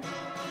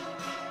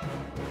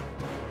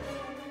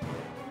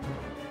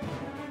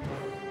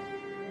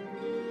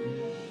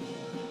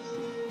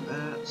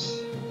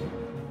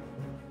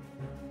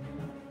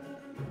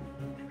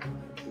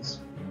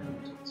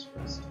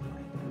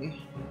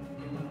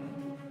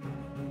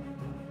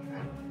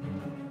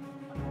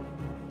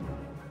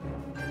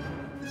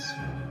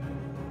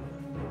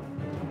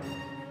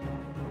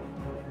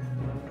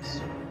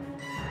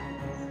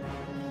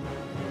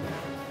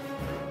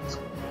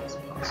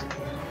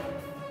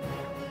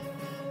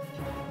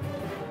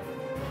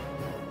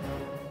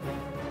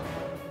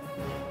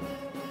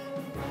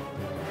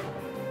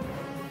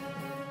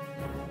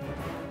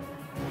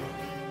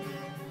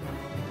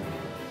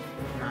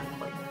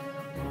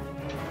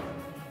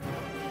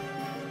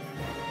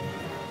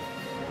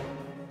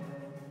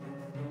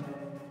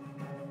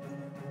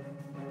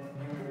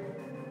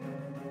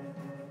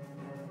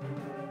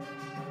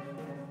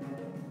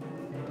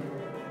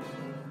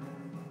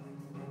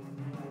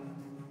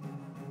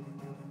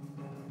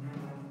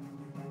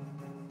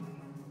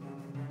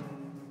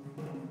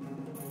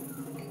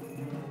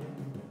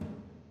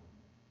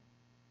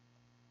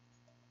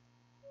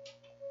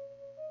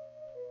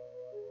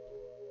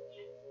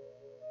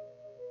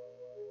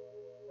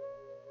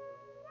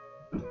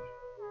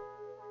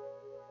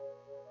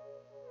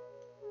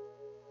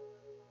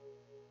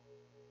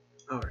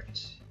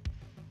 Alright,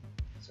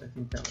 so I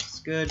think that looks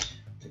good.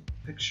 Take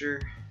a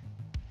picture.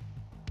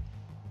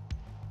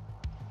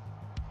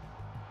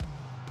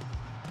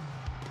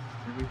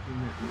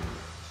 Everything that moved.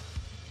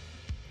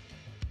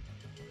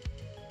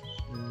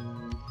 Should have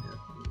moved.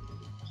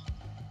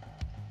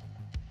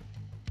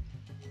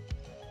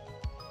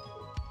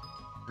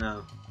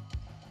 Oh.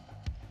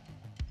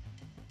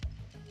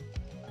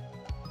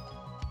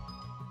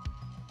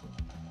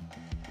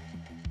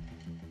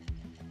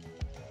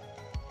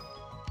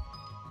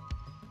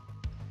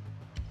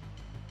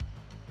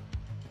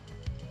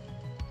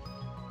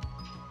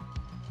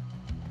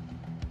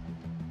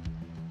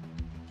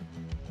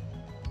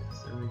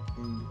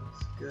 Everything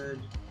looks good.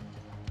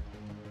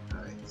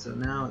 Alright, so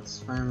now it's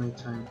finally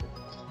time for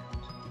things to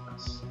come to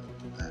us.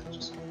 That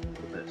just a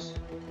little bit.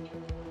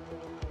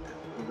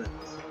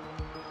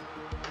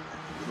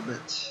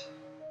 bit.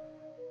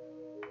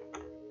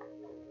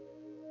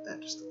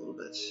 That just a little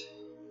bit.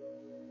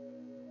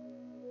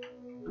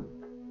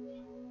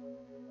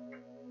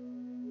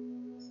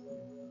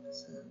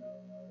 Focus in a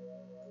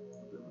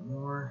little bit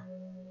more.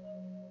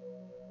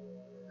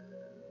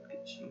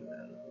 Get you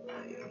out of the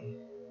way.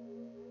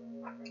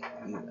 Get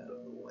you out of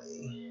the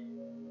way.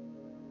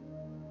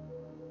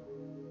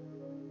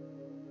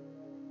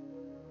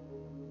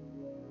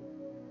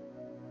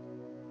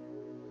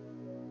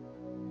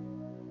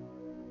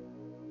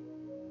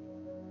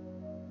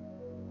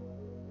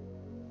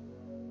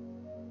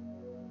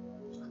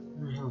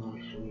 Hold on,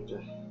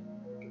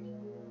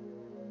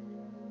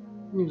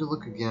 I need to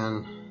look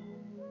again.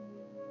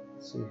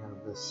 See how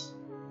this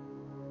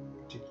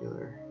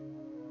particular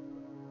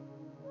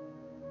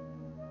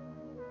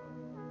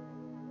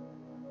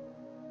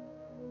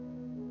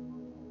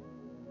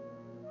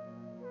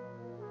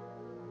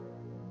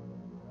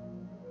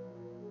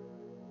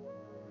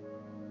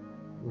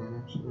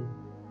actually.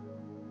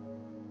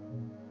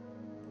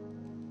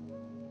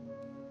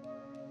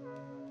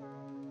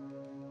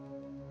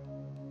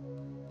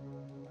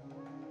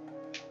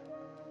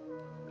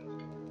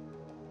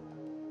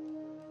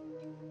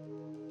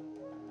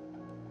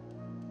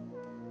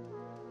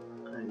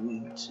 I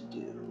need to do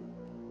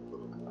a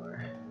little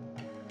more.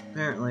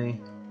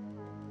 Apparently,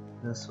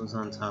 this was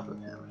on top of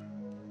him.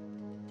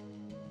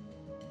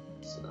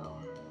 So.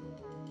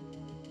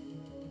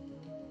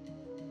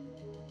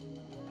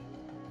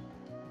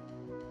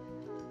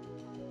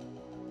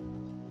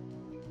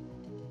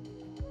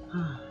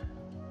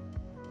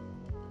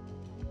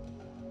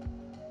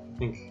 I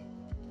think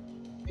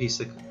the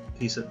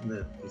piece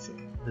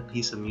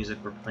of music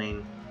we're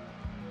playing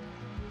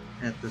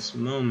at this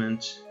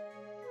moment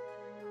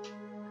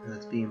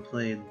that's being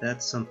played,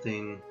 that's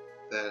something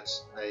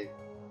that's a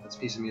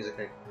piece of music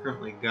I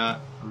currently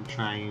got from the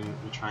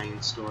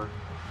Trying store.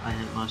 I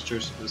had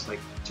Monsters. It was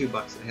like $2.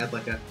 It had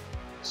like a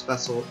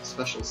special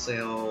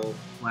sale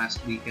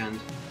last weekend,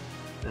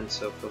 and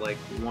so for like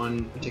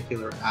one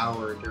particular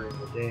hour during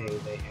the day,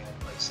 they had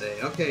like say,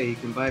 okay, you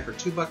can buy for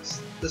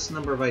 $2 this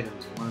number of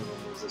items, and one of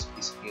them was this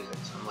piece of music.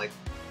 So I'm like,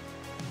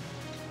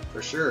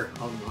 for sure.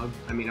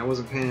 I mean, I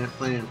wasn't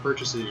planning on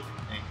purchasing anything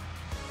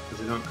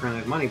because I don't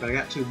currently have money, but I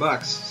got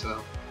 $2,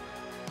 so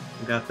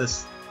I got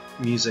this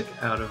music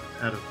out of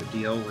the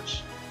deal,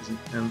 which is,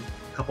 and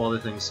a couple other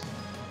things,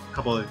 a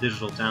couple other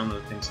digital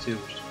download things too,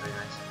 which is very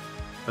nice.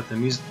 But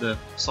the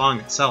song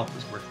itself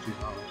is worth $2.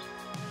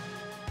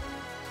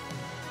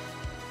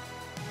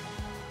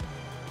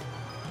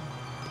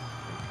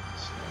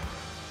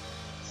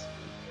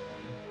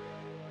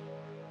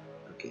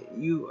 Okay,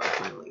 you are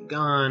finally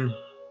gone.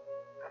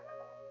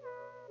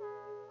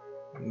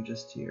 You're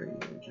just here.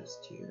 You're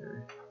just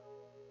here.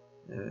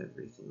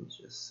 Everything's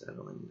just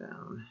settling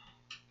down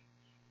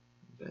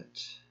a bit.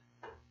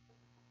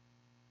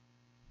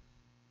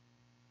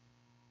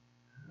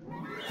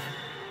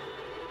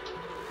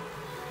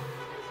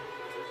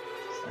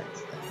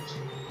 Besides that.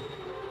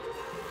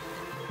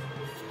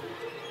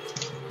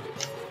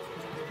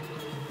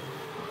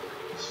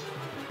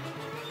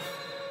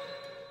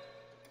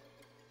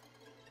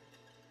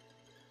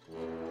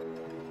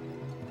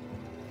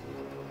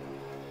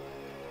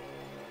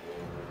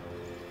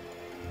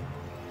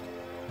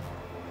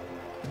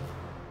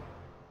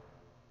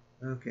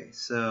 Okay,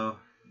 so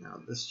now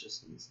this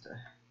just needs to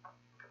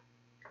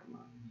come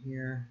on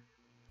here,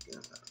 get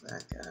up out of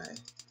that guy.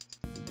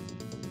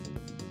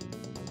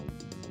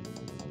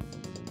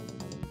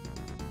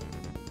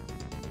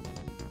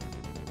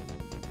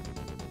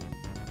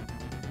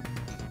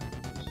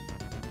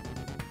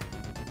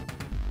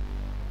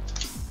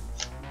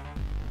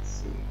 Let's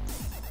see.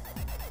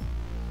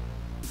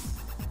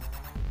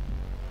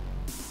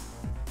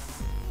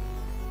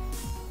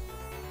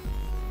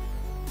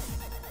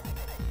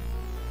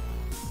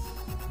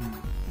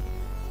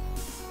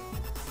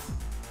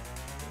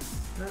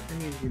 I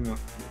need to be more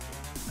careful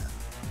with that.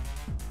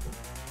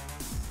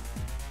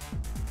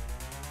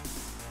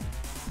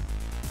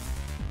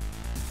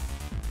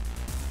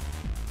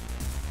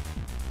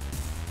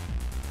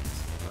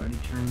 So I already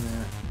turned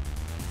that.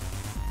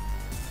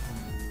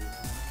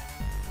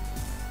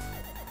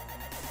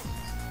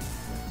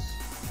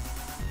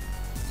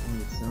 I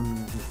need some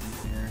movement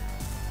in there.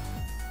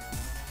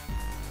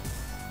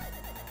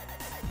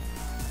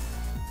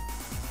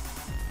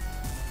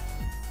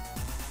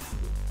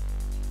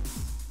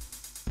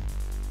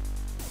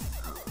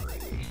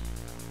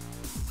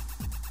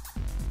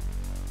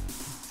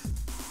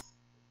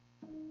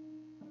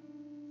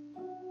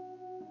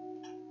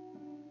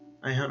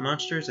 I Hunt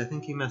Monsters, I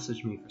think he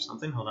messaged me for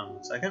something. Hold on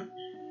one second.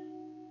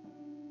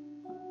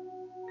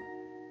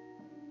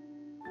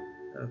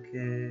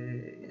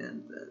 Okay,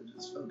 and then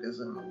just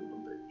focus on a little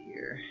bit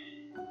here.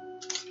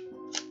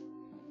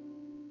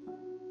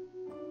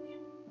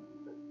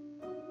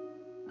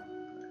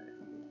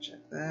 Alright,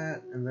 check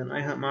that. And then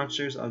I Hunt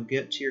Monsters, I'll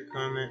get to your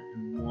comment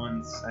in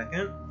 1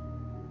 second.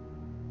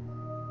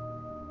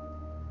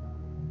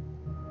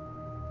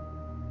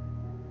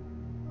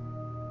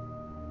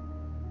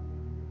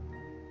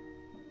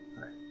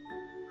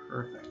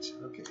 Perfect.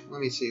 Okay,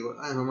 let me see what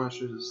Animal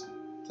Monsters is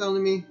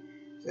telling me.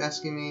 It's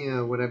asking me,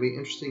 would I be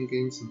interested in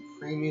getting some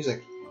free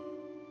music?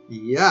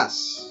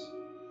 Yes,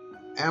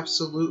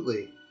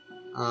 absolutely.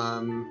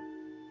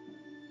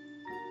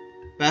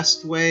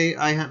 Best way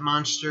I Hunt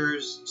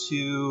Monsters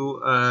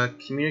to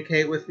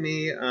communicate with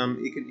me,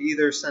 you could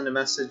either send a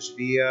message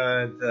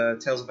via the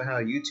Tales of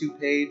Valhalla YouTube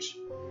page,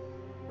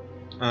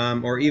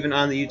 or even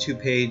on the YouTube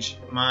page,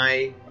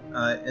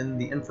 in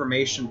the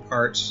information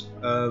part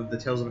of the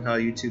Tales of Valhalla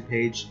YouTube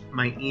page,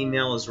 my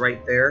email is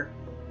right there,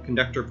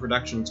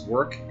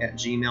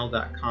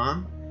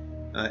 conductorproductionswork@gmail.com.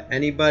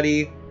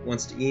 Anybody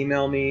wants to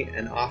email me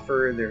and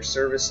offer their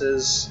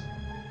services,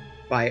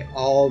 by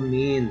all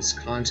means,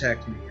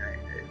 contact me.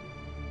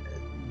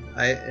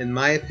 In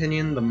my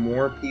opinion, the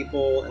more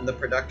people in the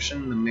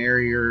production, the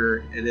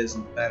merrier it is,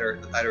 and the better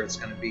it's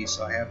going to be.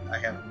 So I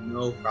have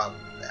no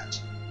problem with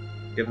that.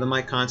 Give them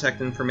my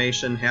contact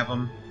information. Have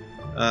them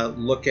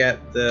look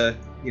at the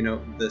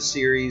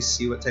series,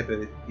 see what type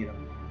of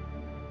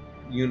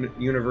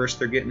universe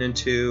they're getting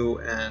into,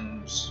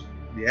 and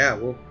yeah,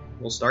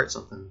 we'll start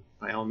something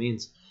by all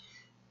means.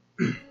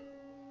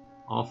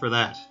 All for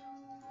that.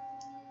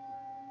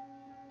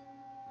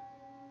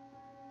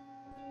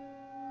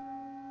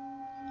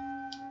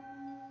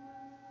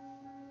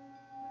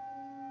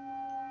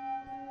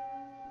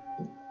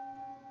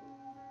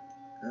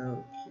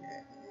 Okay.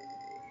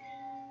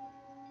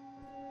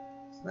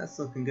 So that's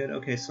looking good.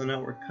 Okay, so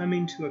now we're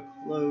coming to a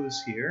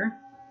close here.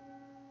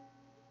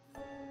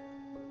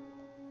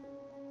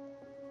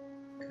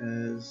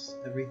 Because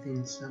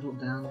everything's settled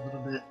down a little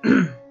bit.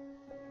 I'm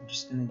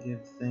just going to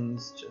give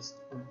things just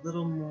a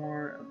little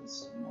more of a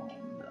small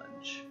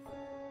nudge.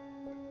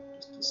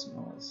 Just a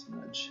small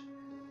nudge.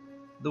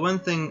 The one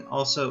thing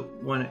also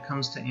when it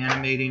comes to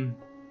animating,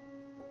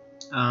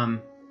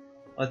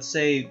 let's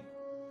say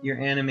you're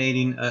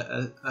animating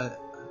a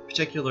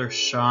particular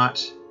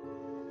shot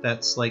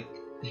that's like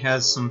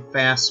has some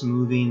fast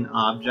moving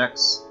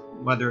objects,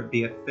 whether it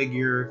be a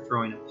figure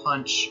throwing a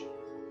punch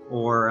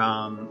or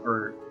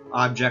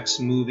objects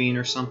moving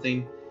or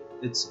something.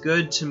 It's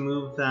good to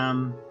move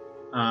them,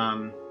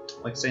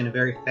 like say in a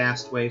very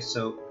fast way,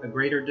 so a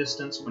greater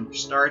distance when you're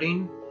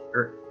starting,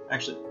 or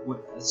actually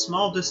a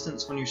small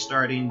distance when you're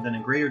starting, then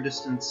a greater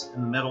distance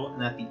in the middle,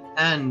 and at the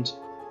end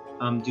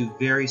do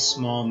very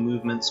small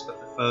movements with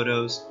the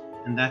photos,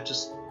 and that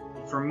just,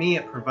 for me,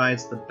 it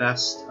provides the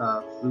best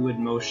fluid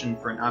motion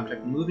for an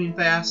object moving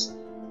fast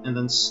and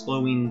then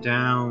slowing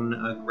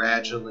down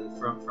gradually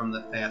from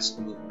the fast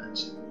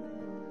movement.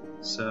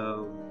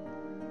 So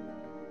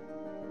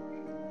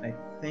I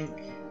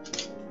think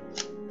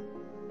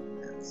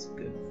that's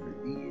good for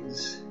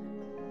these.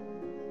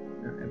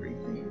 Now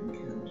everything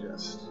can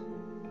just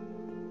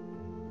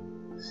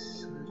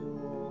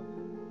settle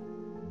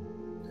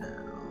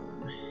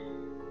down.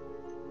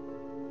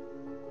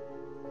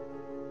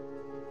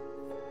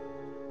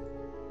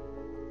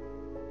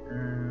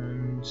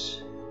 And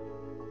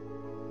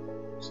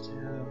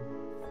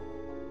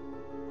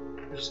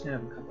we're just gonna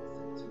have a couple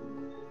things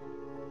move.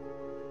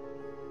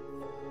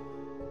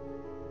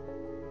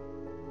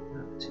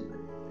 Not too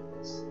many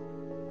things.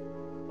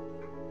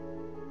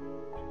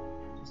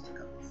 Just a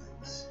couple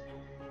things.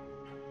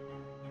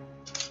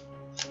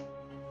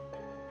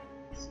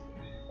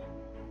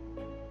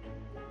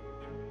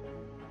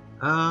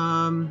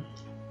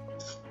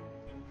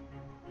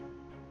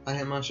 I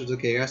have monsters.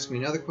 Okay, you're asking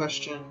me another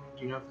question.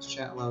 Do you know if this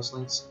chat allows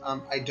links?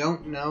 I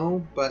don't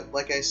know, but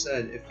like I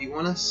said, if you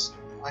want to,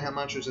 I have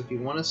monsters. If you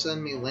want to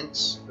send me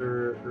links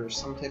or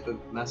some type of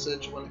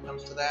message when it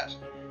comes to that,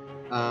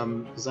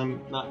 because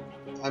I'm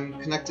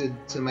connected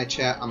to my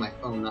chat on my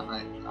phone, not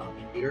my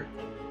computer.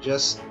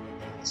 Just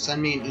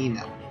send me an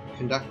email,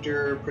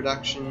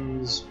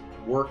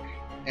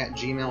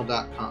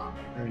 conductorproductionswork@gmail.com,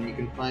 and you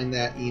can find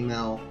that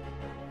email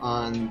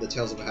on the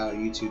Tales of Valhalla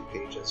YouTube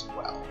page as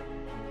well,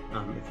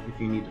 if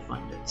you need to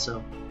find it.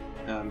 So,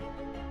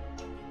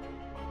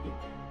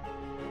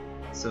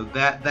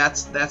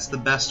 that's the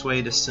best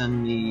way to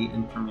send me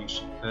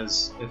information,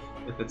 because if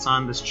it's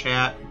on this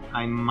chat,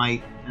 I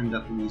might end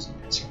up losing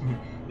it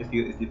if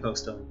you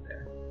post a link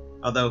there.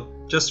 Although,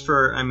 just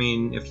for, I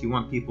mean, if you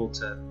want people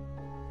to,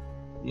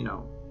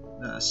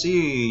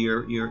 see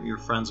your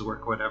friends'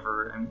 work or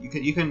whatever, and you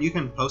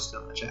can post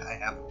it on the chat. I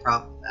have a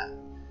problem with that.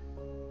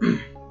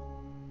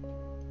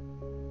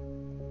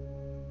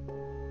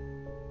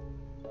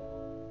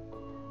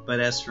 But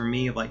as for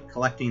me, like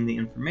collecting the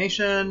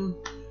information,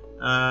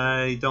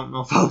 I don't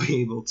know if I'll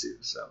be able to.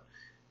 So,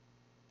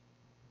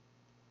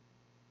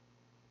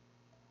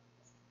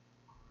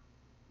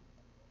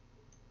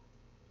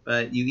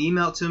 but you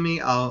email it to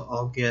me,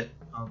 I'll get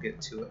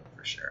to it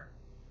for sure.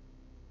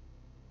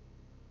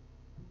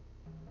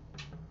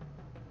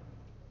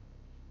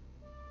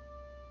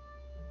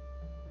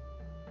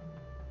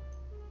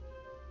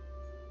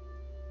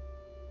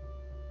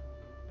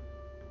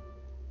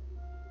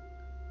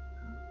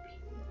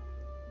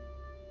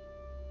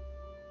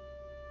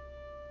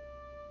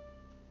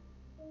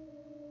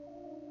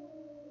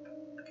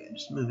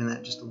 Just moving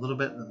that just a little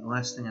bit, the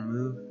last thing I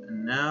move,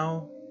 and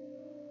now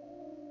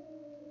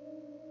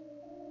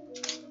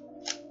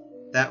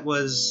that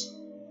was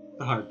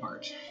the hard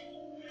part.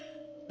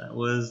 That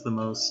was the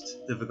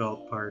most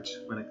difficult part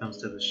when it comes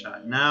to the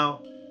shot.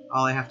 Now,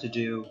 all I have to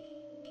do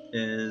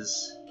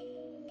is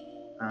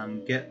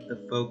get the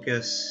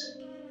focus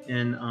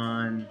in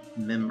on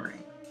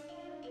Mimring,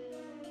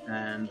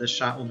 and the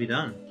shot will be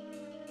done.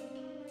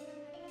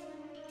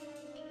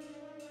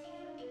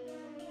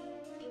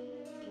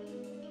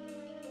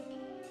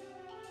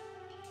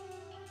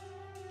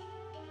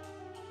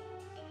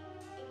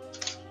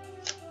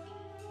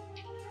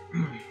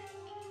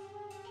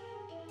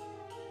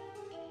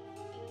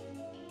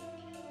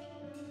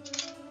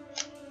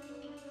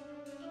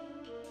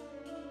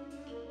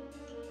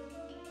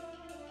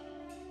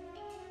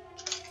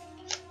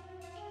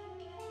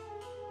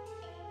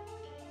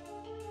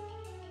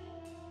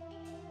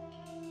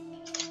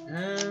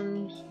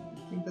 And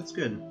I think that's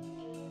good.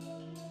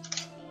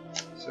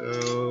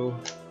 So,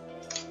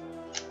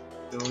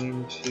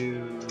 going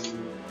to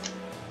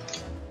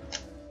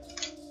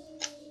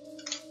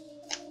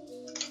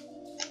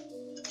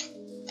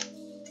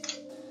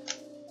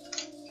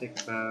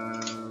take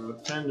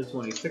about 10 to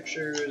 20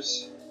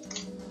 pictures.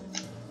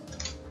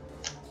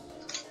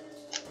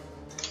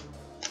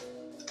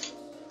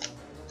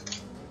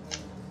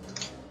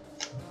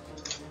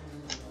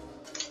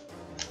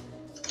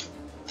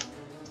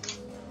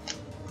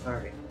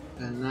 Alright,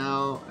 and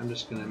now I'm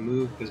just going to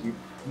move because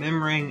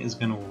Mimring is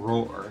going to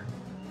roar.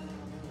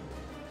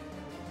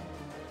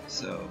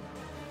 So,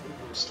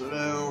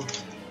 slow.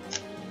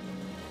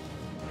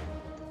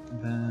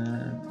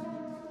 Then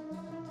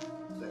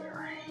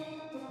there.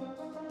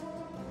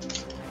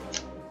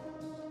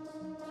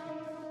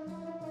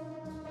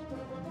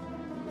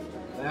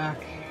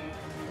 Back.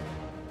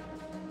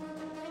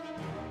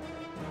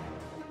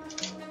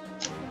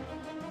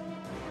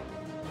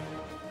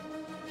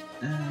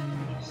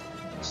 And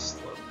just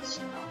slow this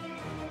down.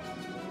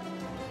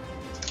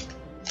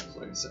 So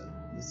like I said,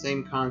 the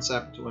same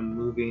concept when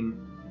moving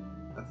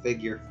a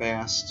figure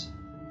fast.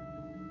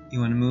 You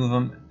want to move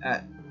them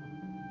at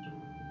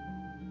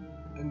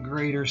a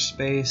greater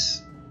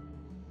space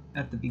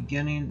at the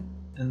beginning,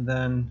 and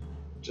then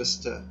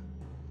just to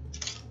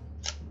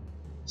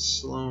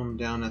slow them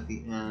down at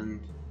the end.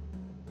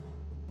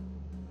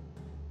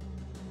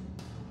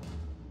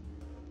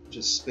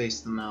 Just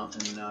space them out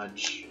and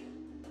nudge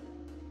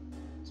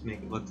to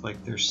make it look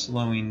like they're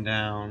slowing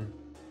down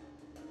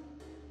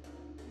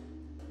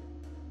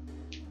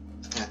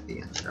at the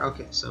end.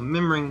 Okay, so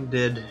Mimring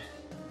did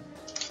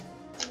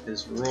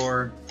his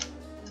roar,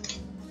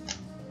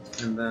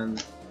 and then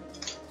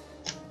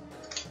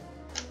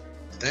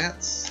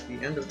that's the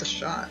end of the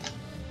shot.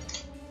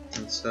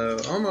 And so,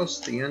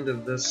 almost the end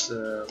of this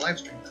live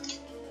stream.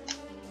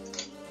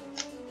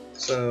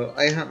 So,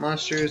 I Hunt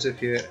Monsters,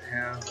 if you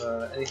have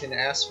anything to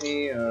ask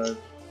me,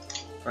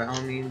 by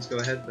all means go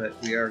ahead, but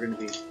we are going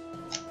to be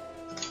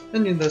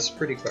ending this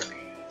pretty quick.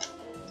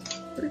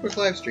 Pretty quick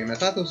live stream. I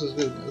thought this was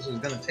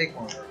going to take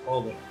longer,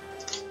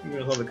 even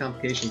with all the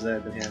complications that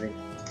I've been having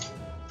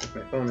with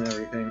my phone and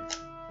everything.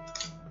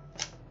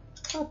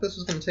 I thought this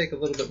was going to take a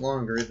little bit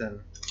longer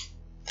than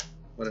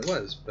what it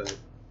was, but it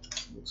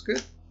looks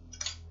good.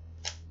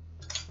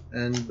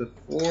 And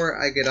before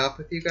I get off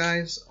with you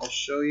guys, I'll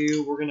show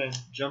you, we're going to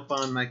jump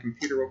on my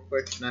computer real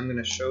quick, and I'm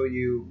going to show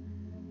you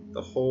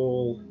the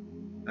whole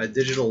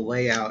digital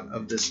layout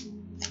of this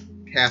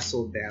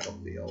castle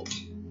battlefield.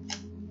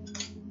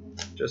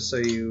 Just so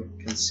you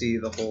can see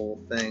the whole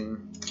thing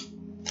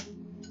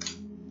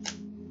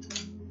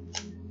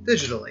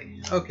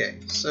digitally. Okay,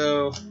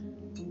 so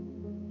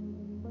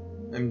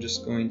I'm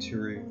just going to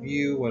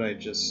review what I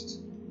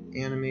just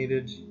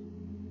animated,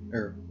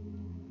 or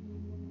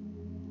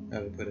how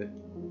to put it.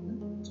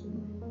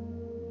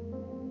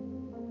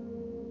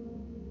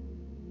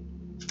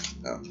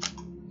 Oh,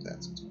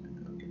 that's what's going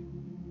on. Okay.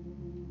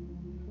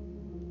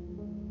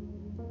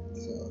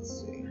 So let's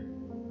see.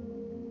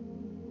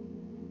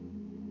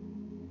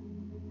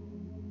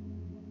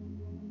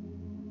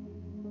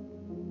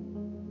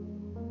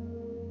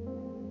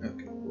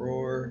 Okay,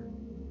 roar.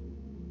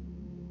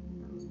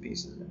 Those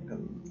pieces are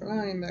coming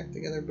flying back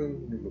together.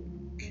 Boom, boom, boom.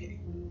 Okay.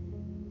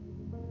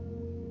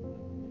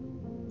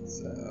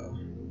 So,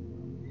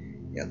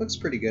 yeah, it looks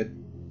pretty good.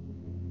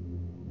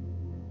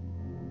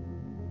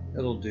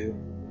 It'll do.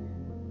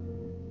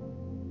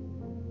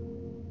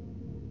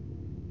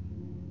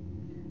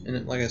 And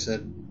it, like I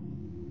said,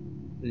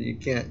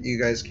 you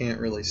guys can't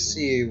really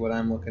see what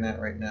I'm looking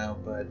at right now,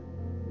 but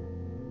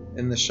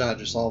in the shot,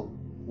 just all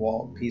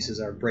wall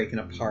pieces are breaking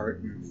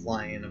apart and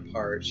flying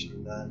apart,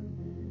 and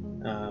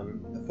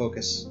then the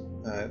focus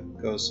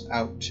goes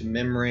out to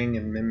Mimring,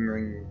 and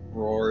Mimring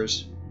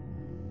roars.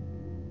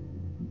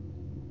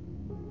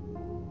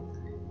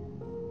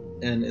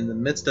 And in the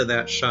midst of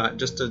that shot,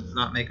 just to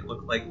not make it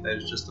look like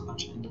there's just a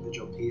bunch of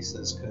individual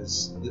pieces,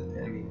 because I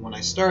mean, when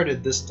I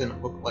started, this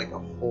didn't look like a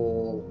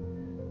wall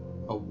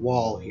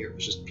here. It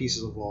was just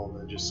pieces of wall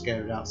that just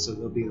scattered out. So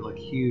there'll be like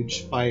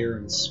huge fire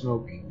and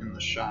smoke in the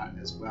shot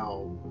as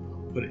well.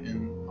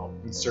 I'll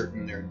insert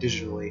in there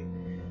digitally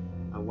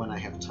when I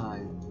have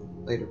time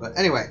later. But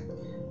anyway,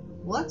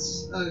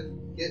 let's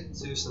get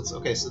to, since,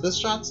 okay, so this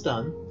shot's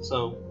done,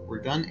 so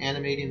we're done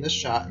animating this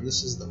shot, and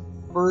this is the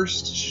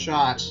first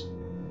shot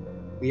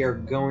we are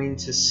going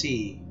to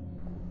see,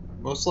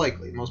 most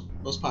likely,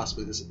 most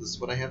possibly, this is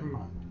what I have in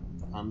mind.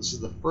 This is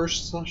the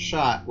first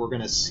shot we're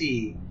going to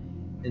see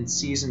in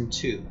Season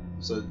 2.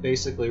 So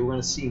basically we're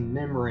going to see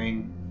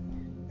Mimring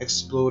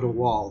explode a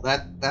wall.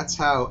 That's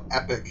how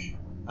epic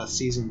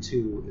Season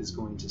 2 is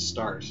going to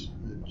start,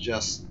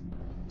 just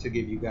to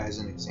give you guys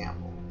an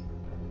example.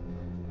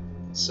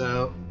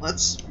 So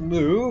let's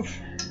move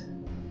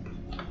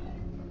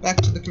back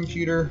to the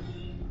computer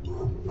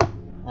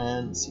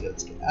and see,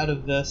 let's get out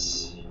of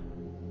this.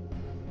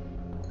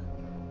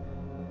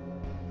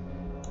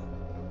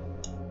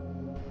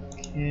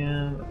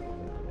 And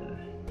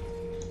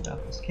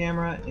stop this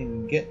camera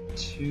and get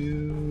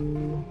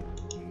to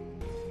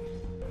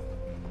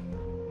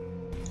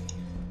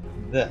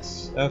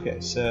this. Okay,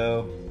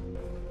 so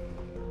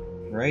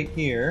right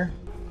here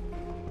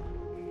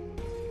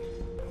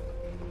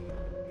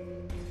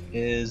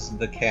is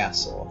the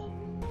castle.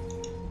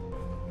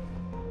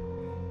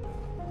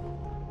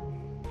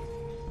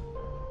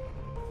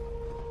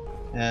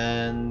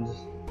 And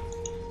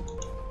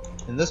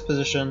in this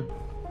position,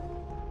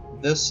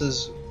 this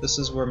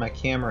is where my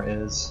camera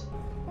is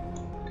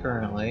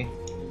currently,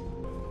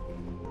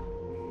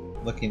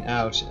 looking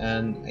out,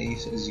 and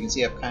as you can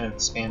see, I've kind of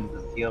expanded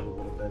the field a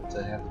little bit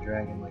to have the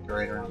dragon like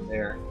right around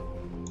there.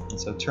 And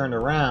so turned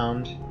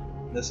around,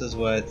 this is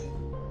what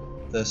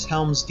this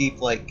Helm's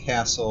Deep-like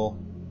castle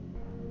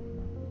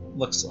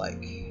looks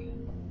like.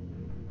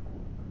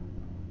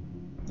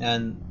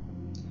 And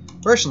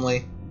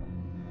personally,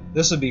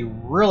 this would be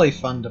really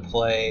fun to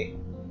play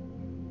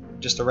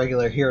just a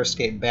regular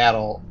Heroscape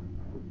battle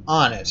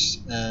on it,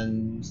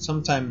 and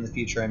sometime in the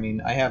future. I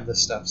mean, I have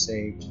this stuff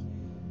saved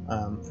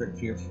for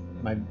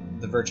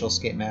the virtual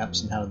escape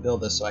maps and how to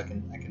build this, so I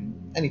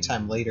can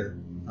anytime later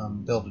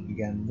build it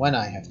again when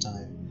I have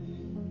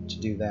time to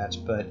do that.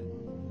 But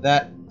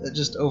that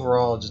just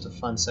overall just a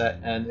fun set.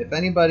 And if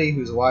anybody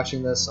who's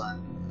watching this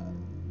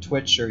on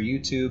Twitch or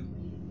YouTube,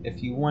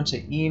 if you want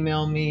to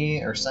email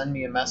me or send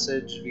me a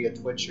message via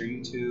Twitch or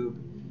YouTube,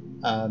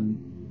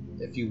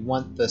 if you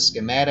want the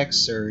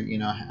schematics or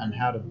on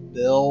how to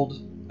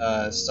build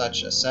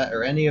such a set,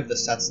 or any of the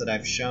sets that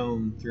I've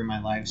shown through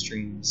my live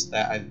streams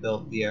that I've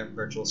built via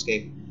Virtual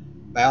Escape,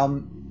 by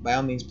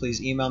all means,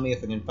 please email me.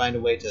 If I can find a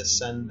way to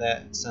send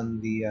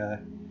the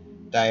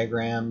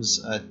diagrams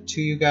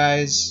to you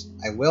guys,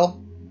 I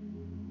will,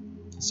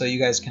 so you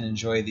guys can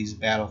enjoy these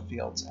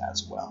battlefields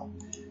as well.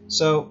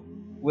 So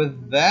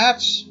with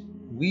that,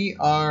 we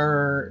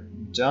are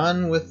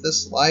done with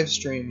this live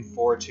stream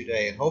for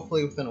today, and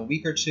hopefully within a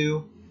week or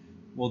two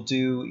we'll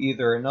do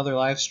either another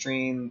live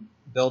stream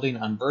building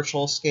on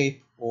Virtual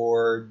Escape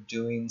or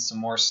doing some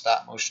more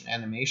stop motion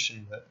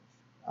animation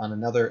on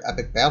another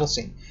epic battle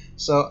scene.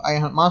 So I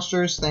Hunt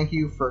Monsters, thank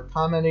you for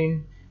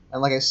commenting,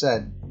 and like I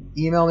said,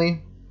 email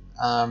me,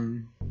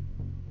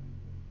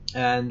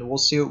 and we'll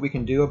see what we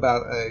can do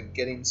about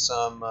getting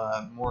some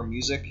more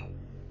music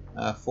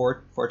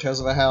for Tales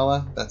of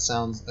Valhalla. That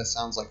sounds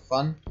like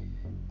fun,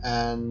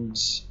 and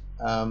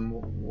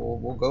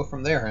we'll go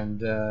from there.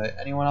 And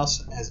anyone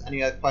else has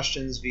any other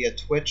questions via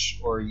Twitch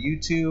or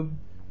YouTube,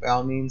 by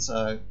all means,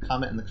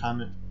 comment in the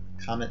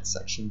comment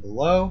section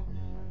below.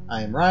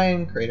 I am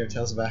Ryan, creator of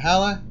Tales of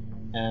Valhalla,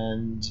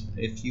 and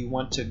if you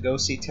want to go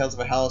see Tales of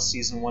Valhalla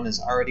Season 1 is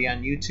already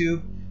on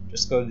YouTube,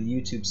 just go to the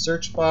YouTube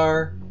search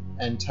bar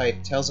and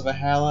type Tales of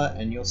Valhalla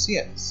and you'll see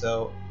it.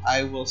 So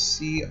I will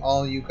see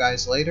all you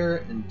guys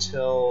later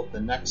until the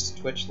next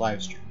Twitch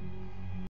live stream.